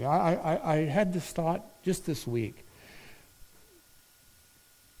upsetting to me, I had this thought just this week.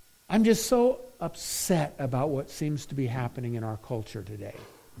 I'm just so upset about what seems to be happening in our culture today.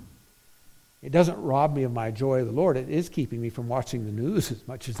 It doesn't rob me of my joy of the Lord. It is keeping me from watching the news as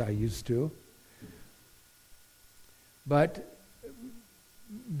much as I used to. But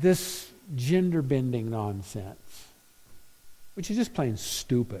this gender-bending nonsense, which is just plain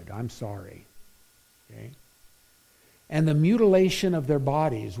stupid, I'm sorry. Okay? And the mutilation of their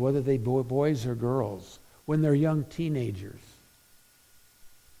bodies, whether they be boys or girls, when they're young teenagers.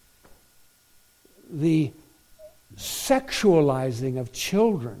 The sexualizing of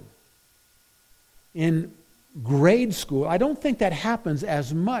children in grade school. I don't think that happens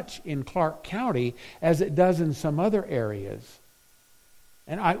as much in Clark County as it does in some other areas.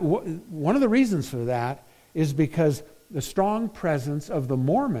 And one of the reasons for that is because the strong presence of the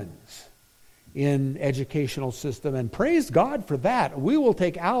Mormons in educational system, and praise God for that. We will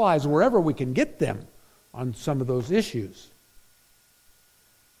take allies wherever we can get them on some of those issues.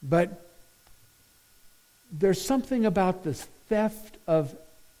 But there's something about this theft of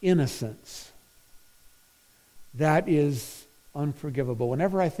innocence that is unforgivable.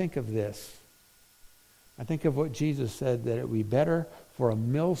 Whenever I think of this, I think of what Jesus said, that it would be better for a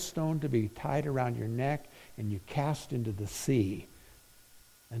millstone to be tied around your neck and you cast into the sea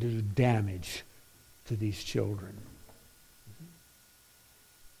than to do damage to these children.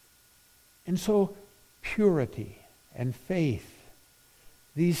 And so purity and faith,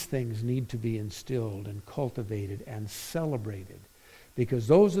 these things need to be instilled and cultivated and celebrated, because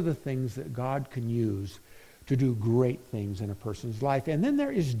those are the things that God can use to do great things in a person's life. And then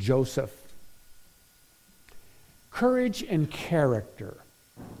there is Joseph. Courage and character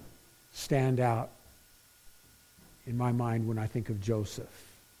stand out in my mind when I think of Joseph.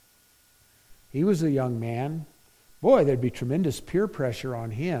 He was a young man. Boy, there'd be tremendous peer pressure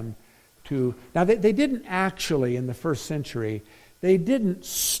on him to... Now, they didn't actually, in the first century, they didn't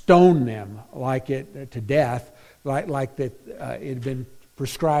stone them to death, like that it had been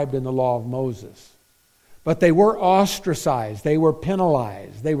prescribed in the law of Moses. But they were ostracized, they were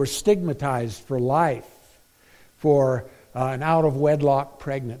penalized, they were stigmatized for life for an out-of-wedlock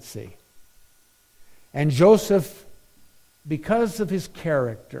pregnancy. And Joseph, because of his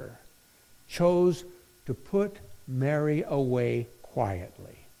character, chose to put Mary away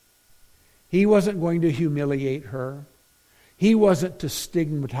quietly. He wasn't going to humiliate her. He wasn't to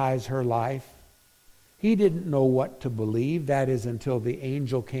stigmatize her life. He didn't know what to believe, that is, until the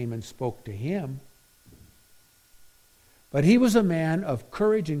angel came and spoke to him. But he was a man of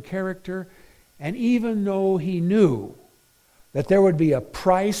courage and character, and even though he knew that there would be a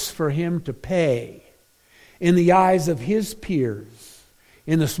price for him to pay in the eyes of his peers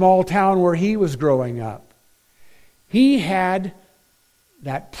in the small town where he was growing up, he had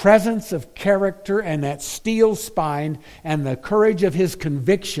that presence of character and that steel spine and the courage of his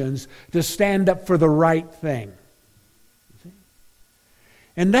convictions to stand up for the right thing.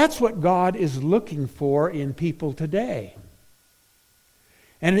 And that's what God is looking for in people today.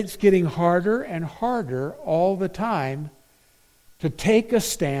 And it's getting harder and harder all the time to take a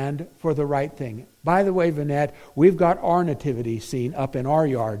stand for the right thing. By the way, Vanette, we've got our nativity scene up in our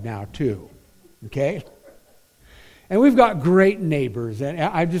yard now too. Okay? And we've got great neighbors, and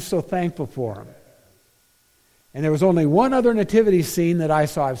I'm just so thankful for them. And there was only one other nativity scene that I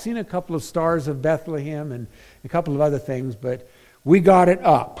saw. I've seen a couple of Stars of Bethlehem and a couple of other things, but we got it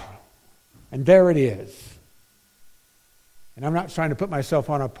up. And there it is. And I'm not trying to put myself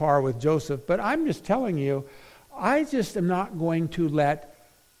on a par with Joseph, but I'm just telling you, I just am not going to let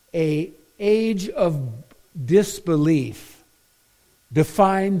an age of disbelief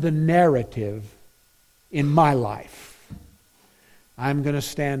define the narrative in my life. I'm going to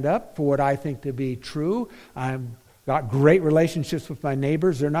stand up for what I think to be true. I'm got great relationships with my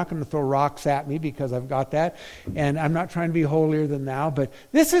neighbors. They're not going to throw rocks at me because I've got that. And I'm not trying to be holier than thou. But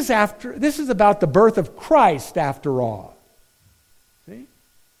this is about the birth of Christ after all. See?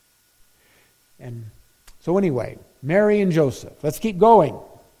 And so anyway, Mary and Joseph. Let's keep going.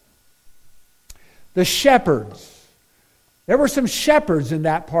 The shepherds. There were some shepherds in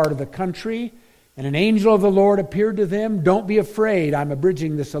that part of the country, and an angel of the Lord appeared to them. Don't be afraid. I'm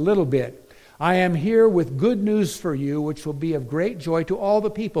abridging this a little bit. I am here with good news for you, which will be of great joy to all the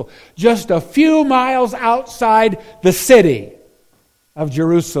people. Just a few miles outside the city of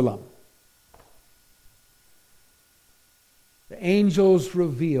Jerusalem. The angels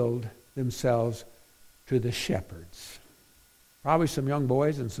revealed themselves to the shepherds. Probably some young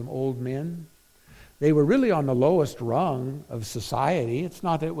boys and some old men. They were really on the lowest rung of society. It's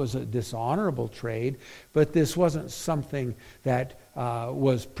not that it was a dishonorable trade, but this wasn't something that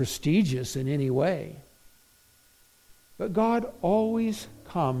was prestigious in any way. But God always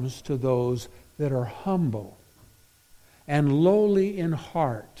comes to those that are humble and lowly in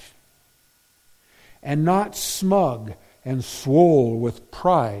heart and not smug and swole with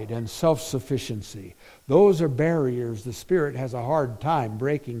pride and self-sufficiency. Those are barriers the Spirit has a hard time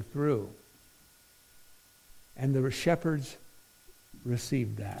breaking through. And the shepherds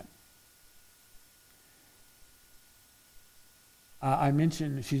received that. I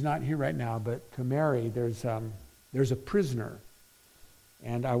mentioned, she's not here right now, but to Mary, there's a prisoner.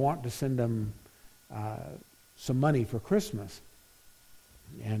 And I want to send them some money for Christmas.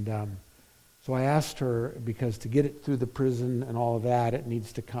 And so I asked her, because to get it through the prison and all of that, it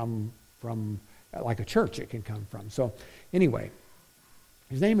needs to come from, like a church it can come from. So anyway,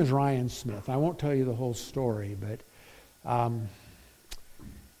 his name is Ryan Smith. I won't tell you the whole story, but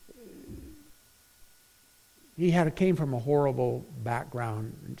he came from a horrible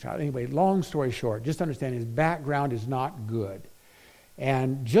background. Anyway, long story short, just understand his background is not good.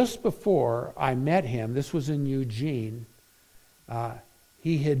 And just before I met him, this was in Eugene,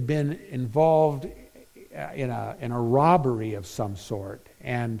 he had been involved in a robbery of some sort.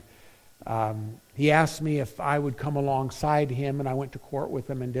 And he asked me if I would come alongside him, and I went to court with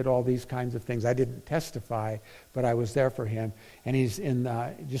him and did all these kinds of things. I didn't testify, but I was there for him. And he's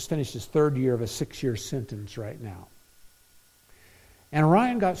just finished his third year of a 6-year sentence right now. And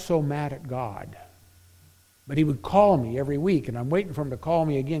Ryan got so mad at God. But he would call me every week, and I'm waiting for him to call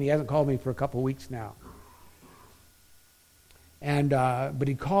me again. He hasn't called me for a couple of weeks now. And but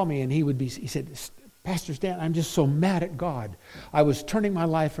he'd call me, and he said, Pastor Stan, I'm just so mad at God. I was turning my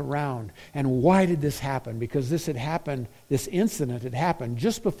life around, and why did this happen? Because this incident had happened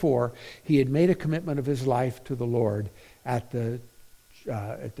just before he had made a commitment of his life to the Lord at the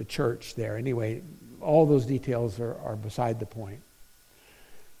church there. Anyway, all those details are beside the point.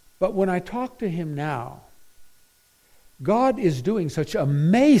 But when I talk to him now, God is doing such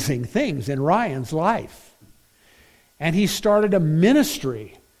amazing things in Ryan's life. And he started a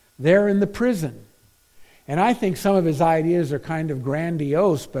ministry there in the prison. And I think some of his ideas are kind of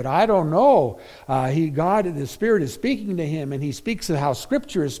grandiose, but I don't know. The Spirit is speaking to him, and he speaks of how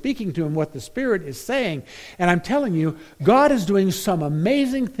Scripture is speaking to him, what the Spirit is saying. And I'm telling you, God is doing some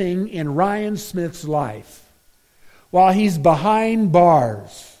amazing thing in Ryan Smith's life while he's behind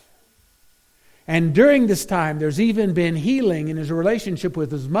bars. And during this time, there's even been healing in his relationship with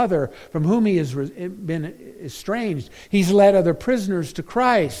his mother, from whom he has been estranged. He's led other prisoners to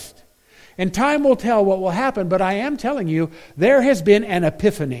Christ. And time will tell what will happen, but I am telling you, there has been an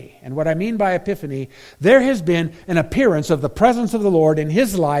epiphany. And what I mean by epiphany, there has been an appearance of the presence of the Lord in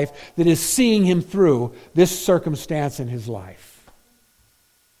his life that is seeing him through this circumstance in his life.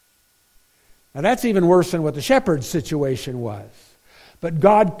 Now that's even worse than what the shepherd's situation was. But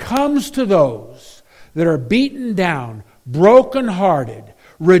God comes to those that are beaten down, brokenhearted,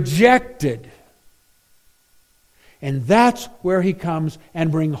 rejected. And that's where he comes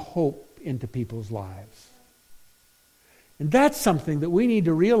and brings hope into people's lives. And that's something that we need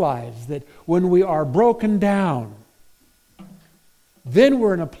to realize, that when we are broken down, then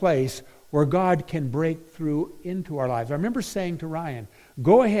we're in a place where God can break through into our lives. I remember saying to Ryan,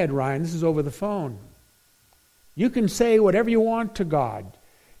 go ahead, Ryan, this is over the phone. You can say whatever you want to God.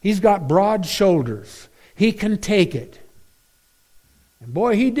 He's got broad shoulders. He can take it. And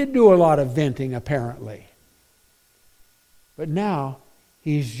boy, he did do a lot of venting, apparently. But now,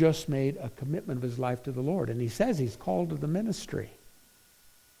 he's just made a commitment of his life to the Lord. And he says he's called to the ministry.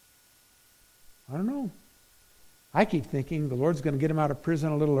 I don't know. I keep thinking the Lord's going to get him out of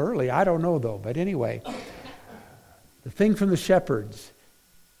prison a little early. I don't know, though. But anyway, the thing from the shepherds,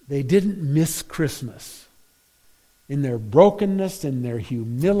 they didn't miss Christmas. In their brokenness, in their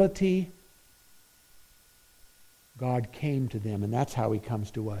humility, God came to them, and that's how he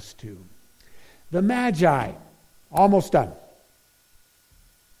comes to us too. The Magi, almost done.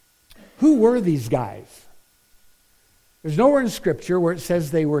 Who were these guys? There's nowhere in Scripture where it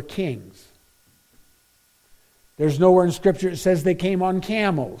says they were kings. There's nowhere in Scripture it says they came on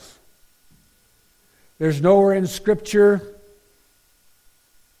camels. There's nowhere in Scripture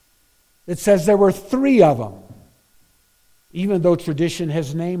it says there were 3 of them, even though tradition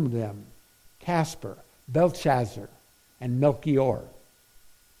has named them Casper, Belshazzar, and Melchior.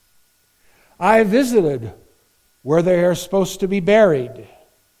 I visited where they are supposed to be buried.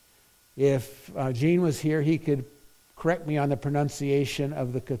 If Gene was here, he could correct me on the pronunciation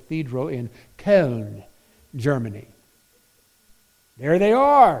of the cathedral in Köln, Germany. There they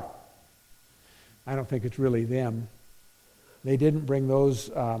are. I don't think it's really them. They didn't bring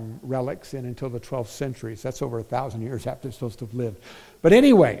those relics in until the 12th century. So that's over 1,000 years after they're supposed to have lived. But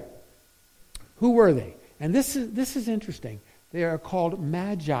anyway, who were they? And this is interesting. They are called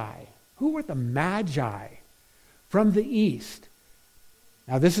Magi. Who were the Magi from the East?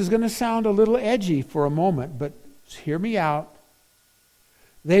 Now this is going to sound a little edgy for a moment, but hear me out.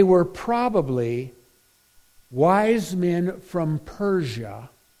 They were probably wise men from Persia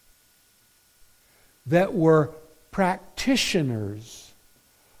that were practitioners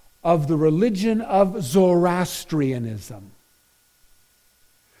of the religion of Zoroastrianism.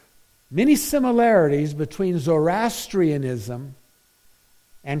 Many similarities between Zoroastrianism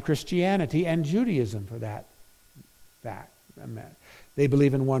and Christianity and Judaism, for that fact. They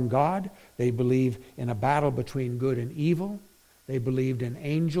believe in one God. They believe in a battle between good and evil. They believed in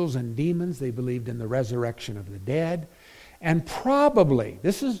angels and demons. They believed in the resurrection of the dead. And probably,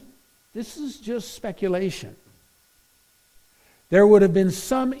 this is just speculation, there would have been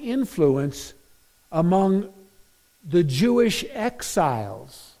some influence among the Jewish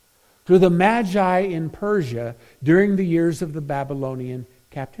exiles to the Magi in Persia during the years of the Babylonian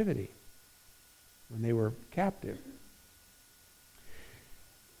captivity, when they were captive.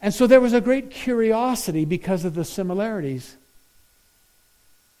 And so there was a great curiosity because of the similarities.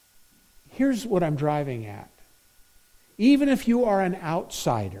 Here's what I'm driving at. Even if you are an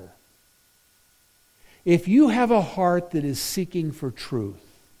outsider, if you have a heart that is seeking for truth,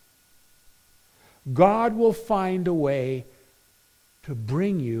 God will find a way to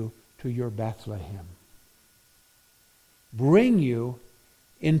bring you to your Bethlehem. Bring you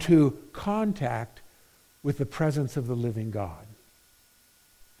into contact with the presence of the living God.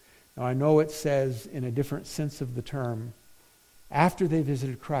 Now I know it says in a different sense of the term, after they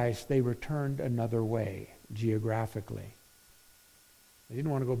visited Christ, they returned another way geographically. They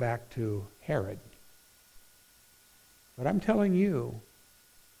didn't want to go back to Herod. But I'm telling you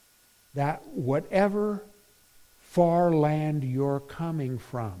that whatever far land you're coming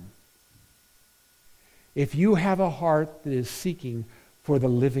from, if you have a heart that is seeking for the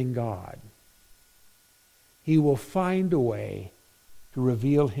living God, He will find a way to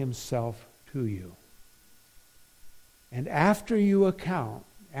reveal Himself to you. And after you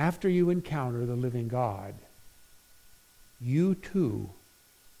encounter the living God, you too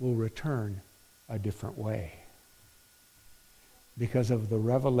will return a different way, because of the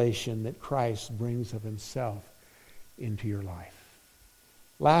revelation that Christ brings of Himself into your life.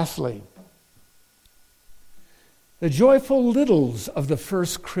 Lastly, the joyful littles of the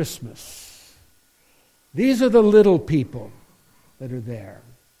first Christmas. These are the little people that are there.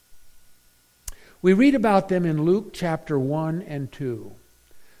 We read about them in Luke chapter 1 and 2.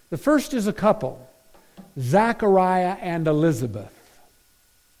 The first is a couple, Zachariah and Elizabeth.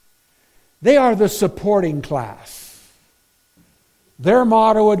 They are the supporting class. Their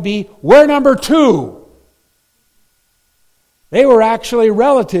motto would be, we're number 2. They were actually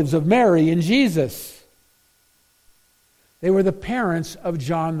relatives of Mary and Jesus. They were the parents of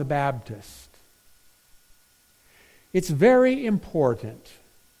John the Baptist. It's very important,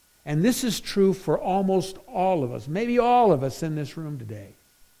 and this is true for almost all of us, maybe all of us in this room today.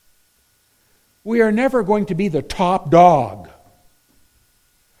 We are never going to be the top dog.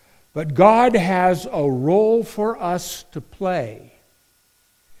 But God has a role for us to play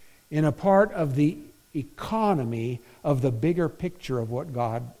in a part of the economy of the bigger picture of what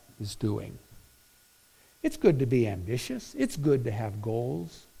God is doing. It's good to be ambitious. It's good to have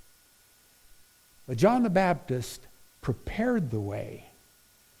goals. But John the Baptist prepared the way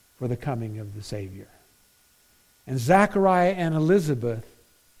for the coming of the Savior. And Zachariah and Elizabeth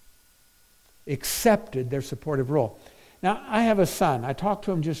accepted their supportive role. Now, I have a son. I talked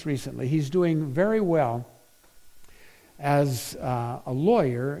to him just recently. He's doing very well as a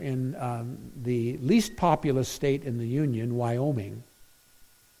lawyer in the least populous state in the Union, Wyoming.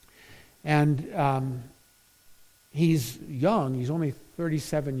 And he's young. He's only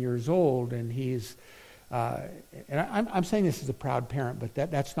 37 years old, and he's... and I'm saying this as a proud parent, but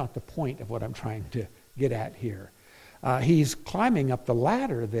that's not the point of what I'm trying to get at here. He's climbing up the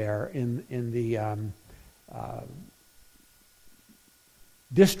ladder there in the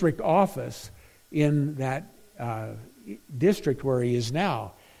district office in that district where he is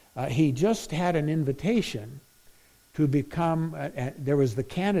now. He just had an invitation to become, there was the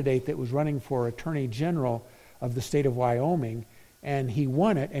candidate that was running for Attorney General of the state of Wyoming, and he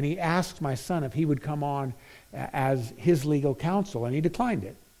won it, and he asked my son if he would come on as his legal counsel, and he declined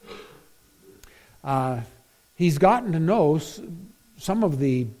it. He's gotten to know some of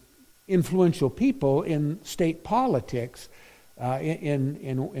the influential people in state politics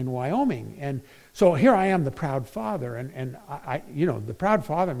in Wyoming. And so here I am, the proud father, and I the proud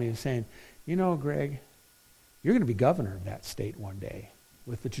father in me is saying, Greg, you're going to be governor of that state one day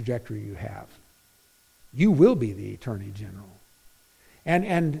with the trajectory you have. You will be the Attorney General.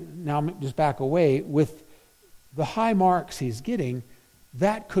 And now just back away, with the high marks he's getting,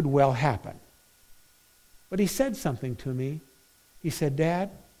 that could well happen. But he said something to me. He said, Dad,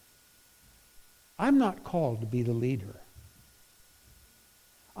 I'm not called to be the leader.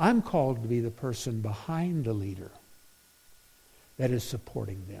 I'm called to be the person behind the leader that is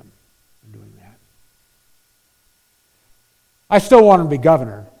supporting them in doing that. I still want him to be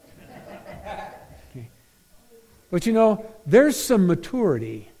governor. Okay. But there's some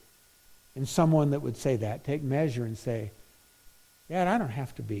maturity in someone that would say that, take measure and say, Dad, I don't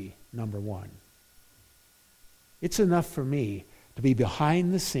have to be number one. It's enough for me to be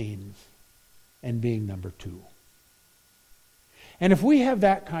behind the scenes and being number two. And if we have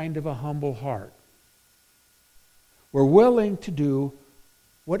that kind of a humble heart, we're willing to do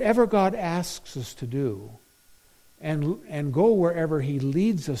whatever God asks us to do and go wherever He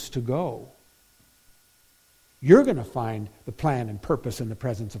leads us to go, you're going to find the plan and purpose and the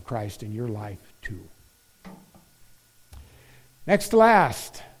presence of Christ in your life too. Next to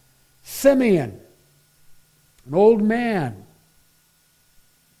last, Simeon, an old man.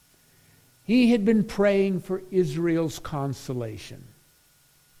 He had been praying for Israel's consolation.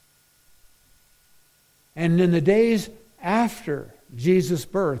 And in the days after Jesus'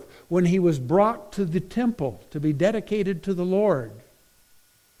 birth, when he was brought to the temple to be dedicated to the Lord,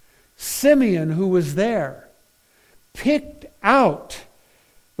 Simeon, who was there, picked out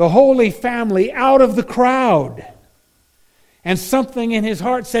the Holy Family out of the crowd. And something in his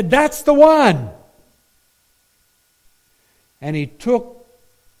heart said, that's the one. And he took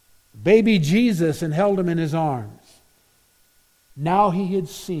baby Jesus and held him in his arms. Now he had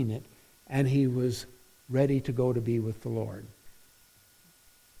seen it, and he was ready to go to be with the Lord.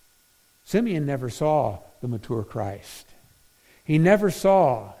 Simeon never saw the mature Christ. He never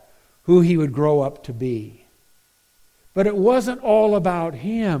saw who he would grow up to be. But it wasn't all about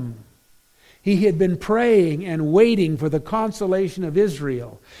him. He had been praying and waiting for the consolation of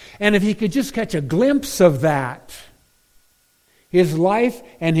Israel. And if he could just catch a glimpse of that, his life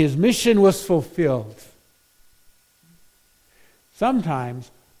and his mission was fulfilled. Sometimes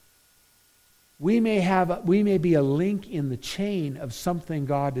we may be a link in the chain of something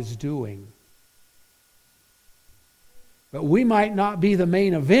God is doing. But we might not be the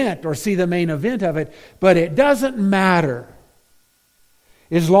main event or see the main event of it, but it doesn't matter.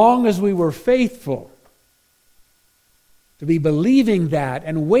 As long as we were faithful to be believing that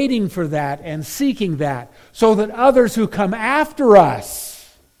and waiting for that and seeking that, so that others who come after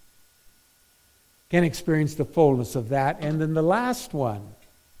us can experience the fullness of that. And then the last one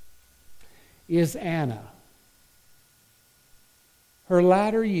is Anna. Her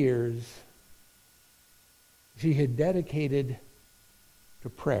latter years, she had dedicated to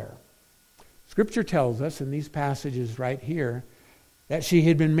prayer. Scripture tells us in these passages right here that she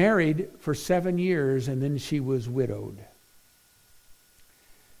had been married for 7 years and then she was widowed.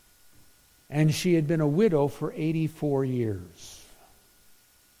 And she had been a widow for 84 years.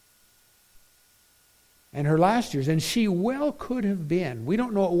 And her last years, and she well could have been, we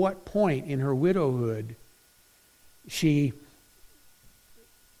don't know at what point in her widowhood she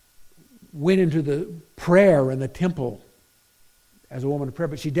went into the prayer in the temple as a woman of prayer,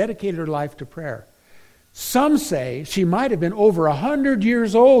 but she dedicated her life to prayer. Some say she might have been over 100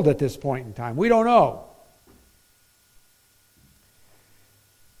 years old at this point in time. We don't know.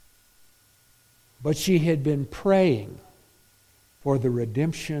 But she had been praying for the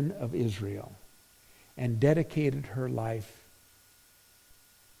redemption of Israel and dedicated her life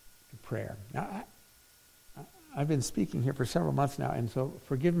to prayer. Now, I've been speaking here for several months now, and so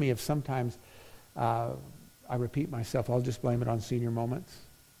forgive me if sometimes I repeat myself. I'll just blame it on senior moments.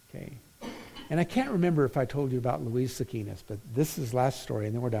 Okay. And I can't remember if I told you about Louise Sakinas, but this is the last story,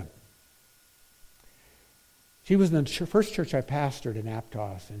 and then we're done. She was in the first church I pastored in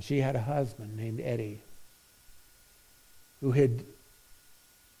Aptos, and she had a husband named Eddie who had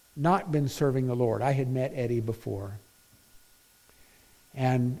not been serving the Lord. I had met Eddie before.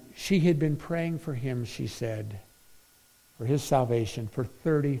 And she had been praying for him, she said, for his salvation for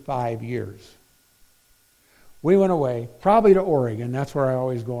 35 years. We went away, probably to Oregon. That's where I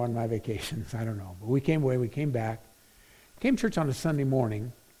always go on my vacations. I don't know. But we came away, we came back. Came to church on a Sunday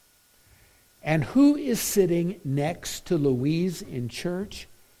morning. And who is sitting next to Louise in church?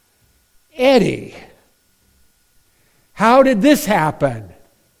 Eddie. How did this happen?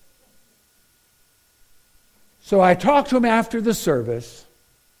 So I talked to him after the service.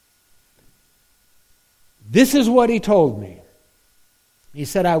 This is what he told me. He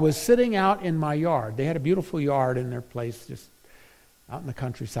said, I was sitting out in my yard. They had a beautiful yard in their place, just out in the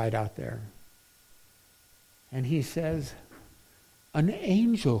countryside out there. And he says, an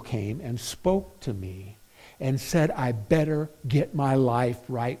angel came and spoke to me and said, I better get my life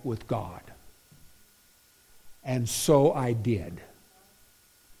right with God. And so I did.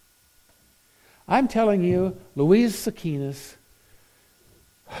 I'm telling you, Louise Sakinas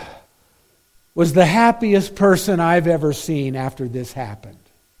was the happiest person I've ever seen after this happened.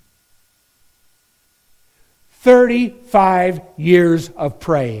 35 years of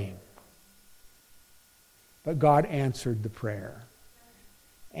praying. But God answered the prayer.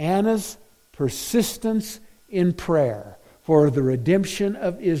 Anna's persistence in prayer for the redemption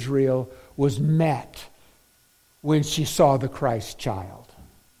of Israel was met when she saw the Christ child.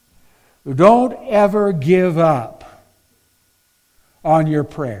 Don't ever give up on your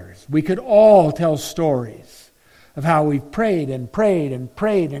prayers. We could all tell stories of how we've prayed and prayed and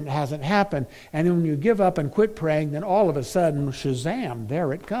prayed and it hasn't happened. And then when you give up and quit praying, then all of a sudden, shazam,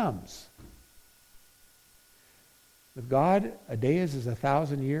 there it comes. With God, a day is as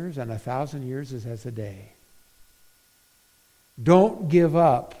 1,000 years, and 1,000 years is as a day. Don't give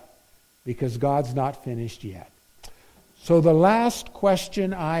up because God's not finished yet. So the last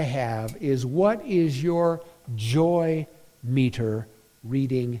question I have is, what is your joy meter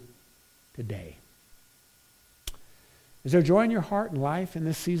reading today? Is there joy in your heart and life in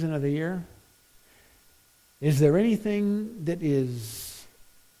this season of the year? Is there anything that is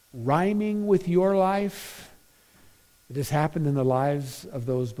rhyming with your life that has happened in the lives of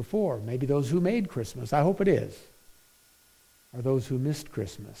those before? Maybe those who made Christmas. I hope it is. Or those who missed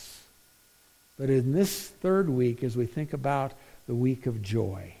Christmas. But in this third week, as we think about the week of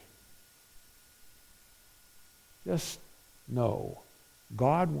joy, just know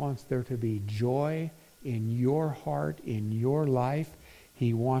God wants there to be joy in your heart, in your life.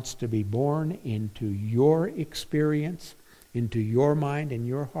 He wants to be born into your experience, into your mind and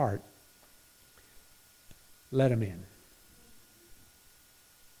your heart. Let him in.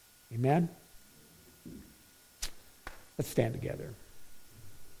 Amen? Let's stand together.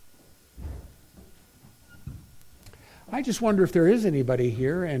 I just wonder if there is anybody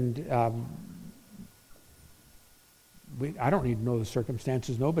here, and I don't need to know the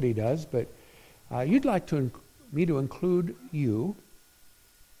circumstances. Nobody does, but you'd like me to include you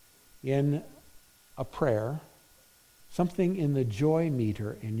in a prayer. Something in the joy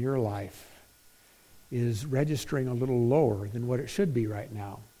meter in your life is registering a little lower than what it should be right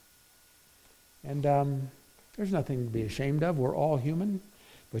now. And there's nothing to be ashamed of. We're all human,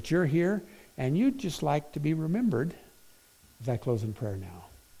 but you're here, and you'd just like to be remembered. As I close in prayer now.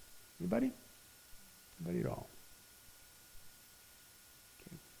 Anybody? Anybody at all?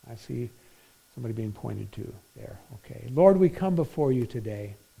 Okay. I see somebody being pointed to there. Okay. Lord, we come before you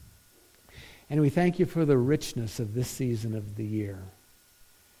today. And we thank you for the richness of this season of the year.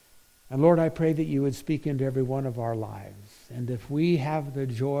 And Lord, I pray that you would speak into every one of our lives. And if we have the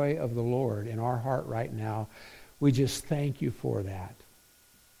joy of the Lord in our heart right now, we just thank you for that.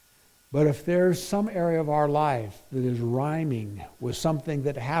 But if there's some area of our life that is rhyming with something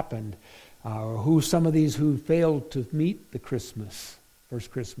that happened, or some of these who failed to meet the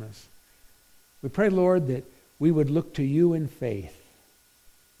first Christmas, we pray, Lord, that we would look to you in faith,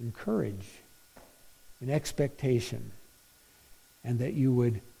 in courage, in expectation, and that you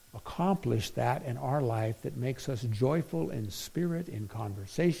would accomplish that in our life that makes us joyful in spirit, in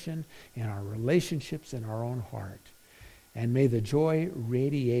conversation, in our relationships, in our own heart. And may the joy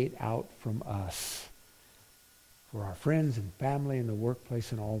radiate out from us for our friends and family and the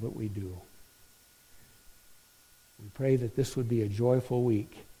workplace and all that we do. We pray that this would be a joyful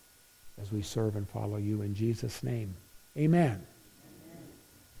week as we serve and follow you in Jesus' name. Amen.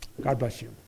 God bless you.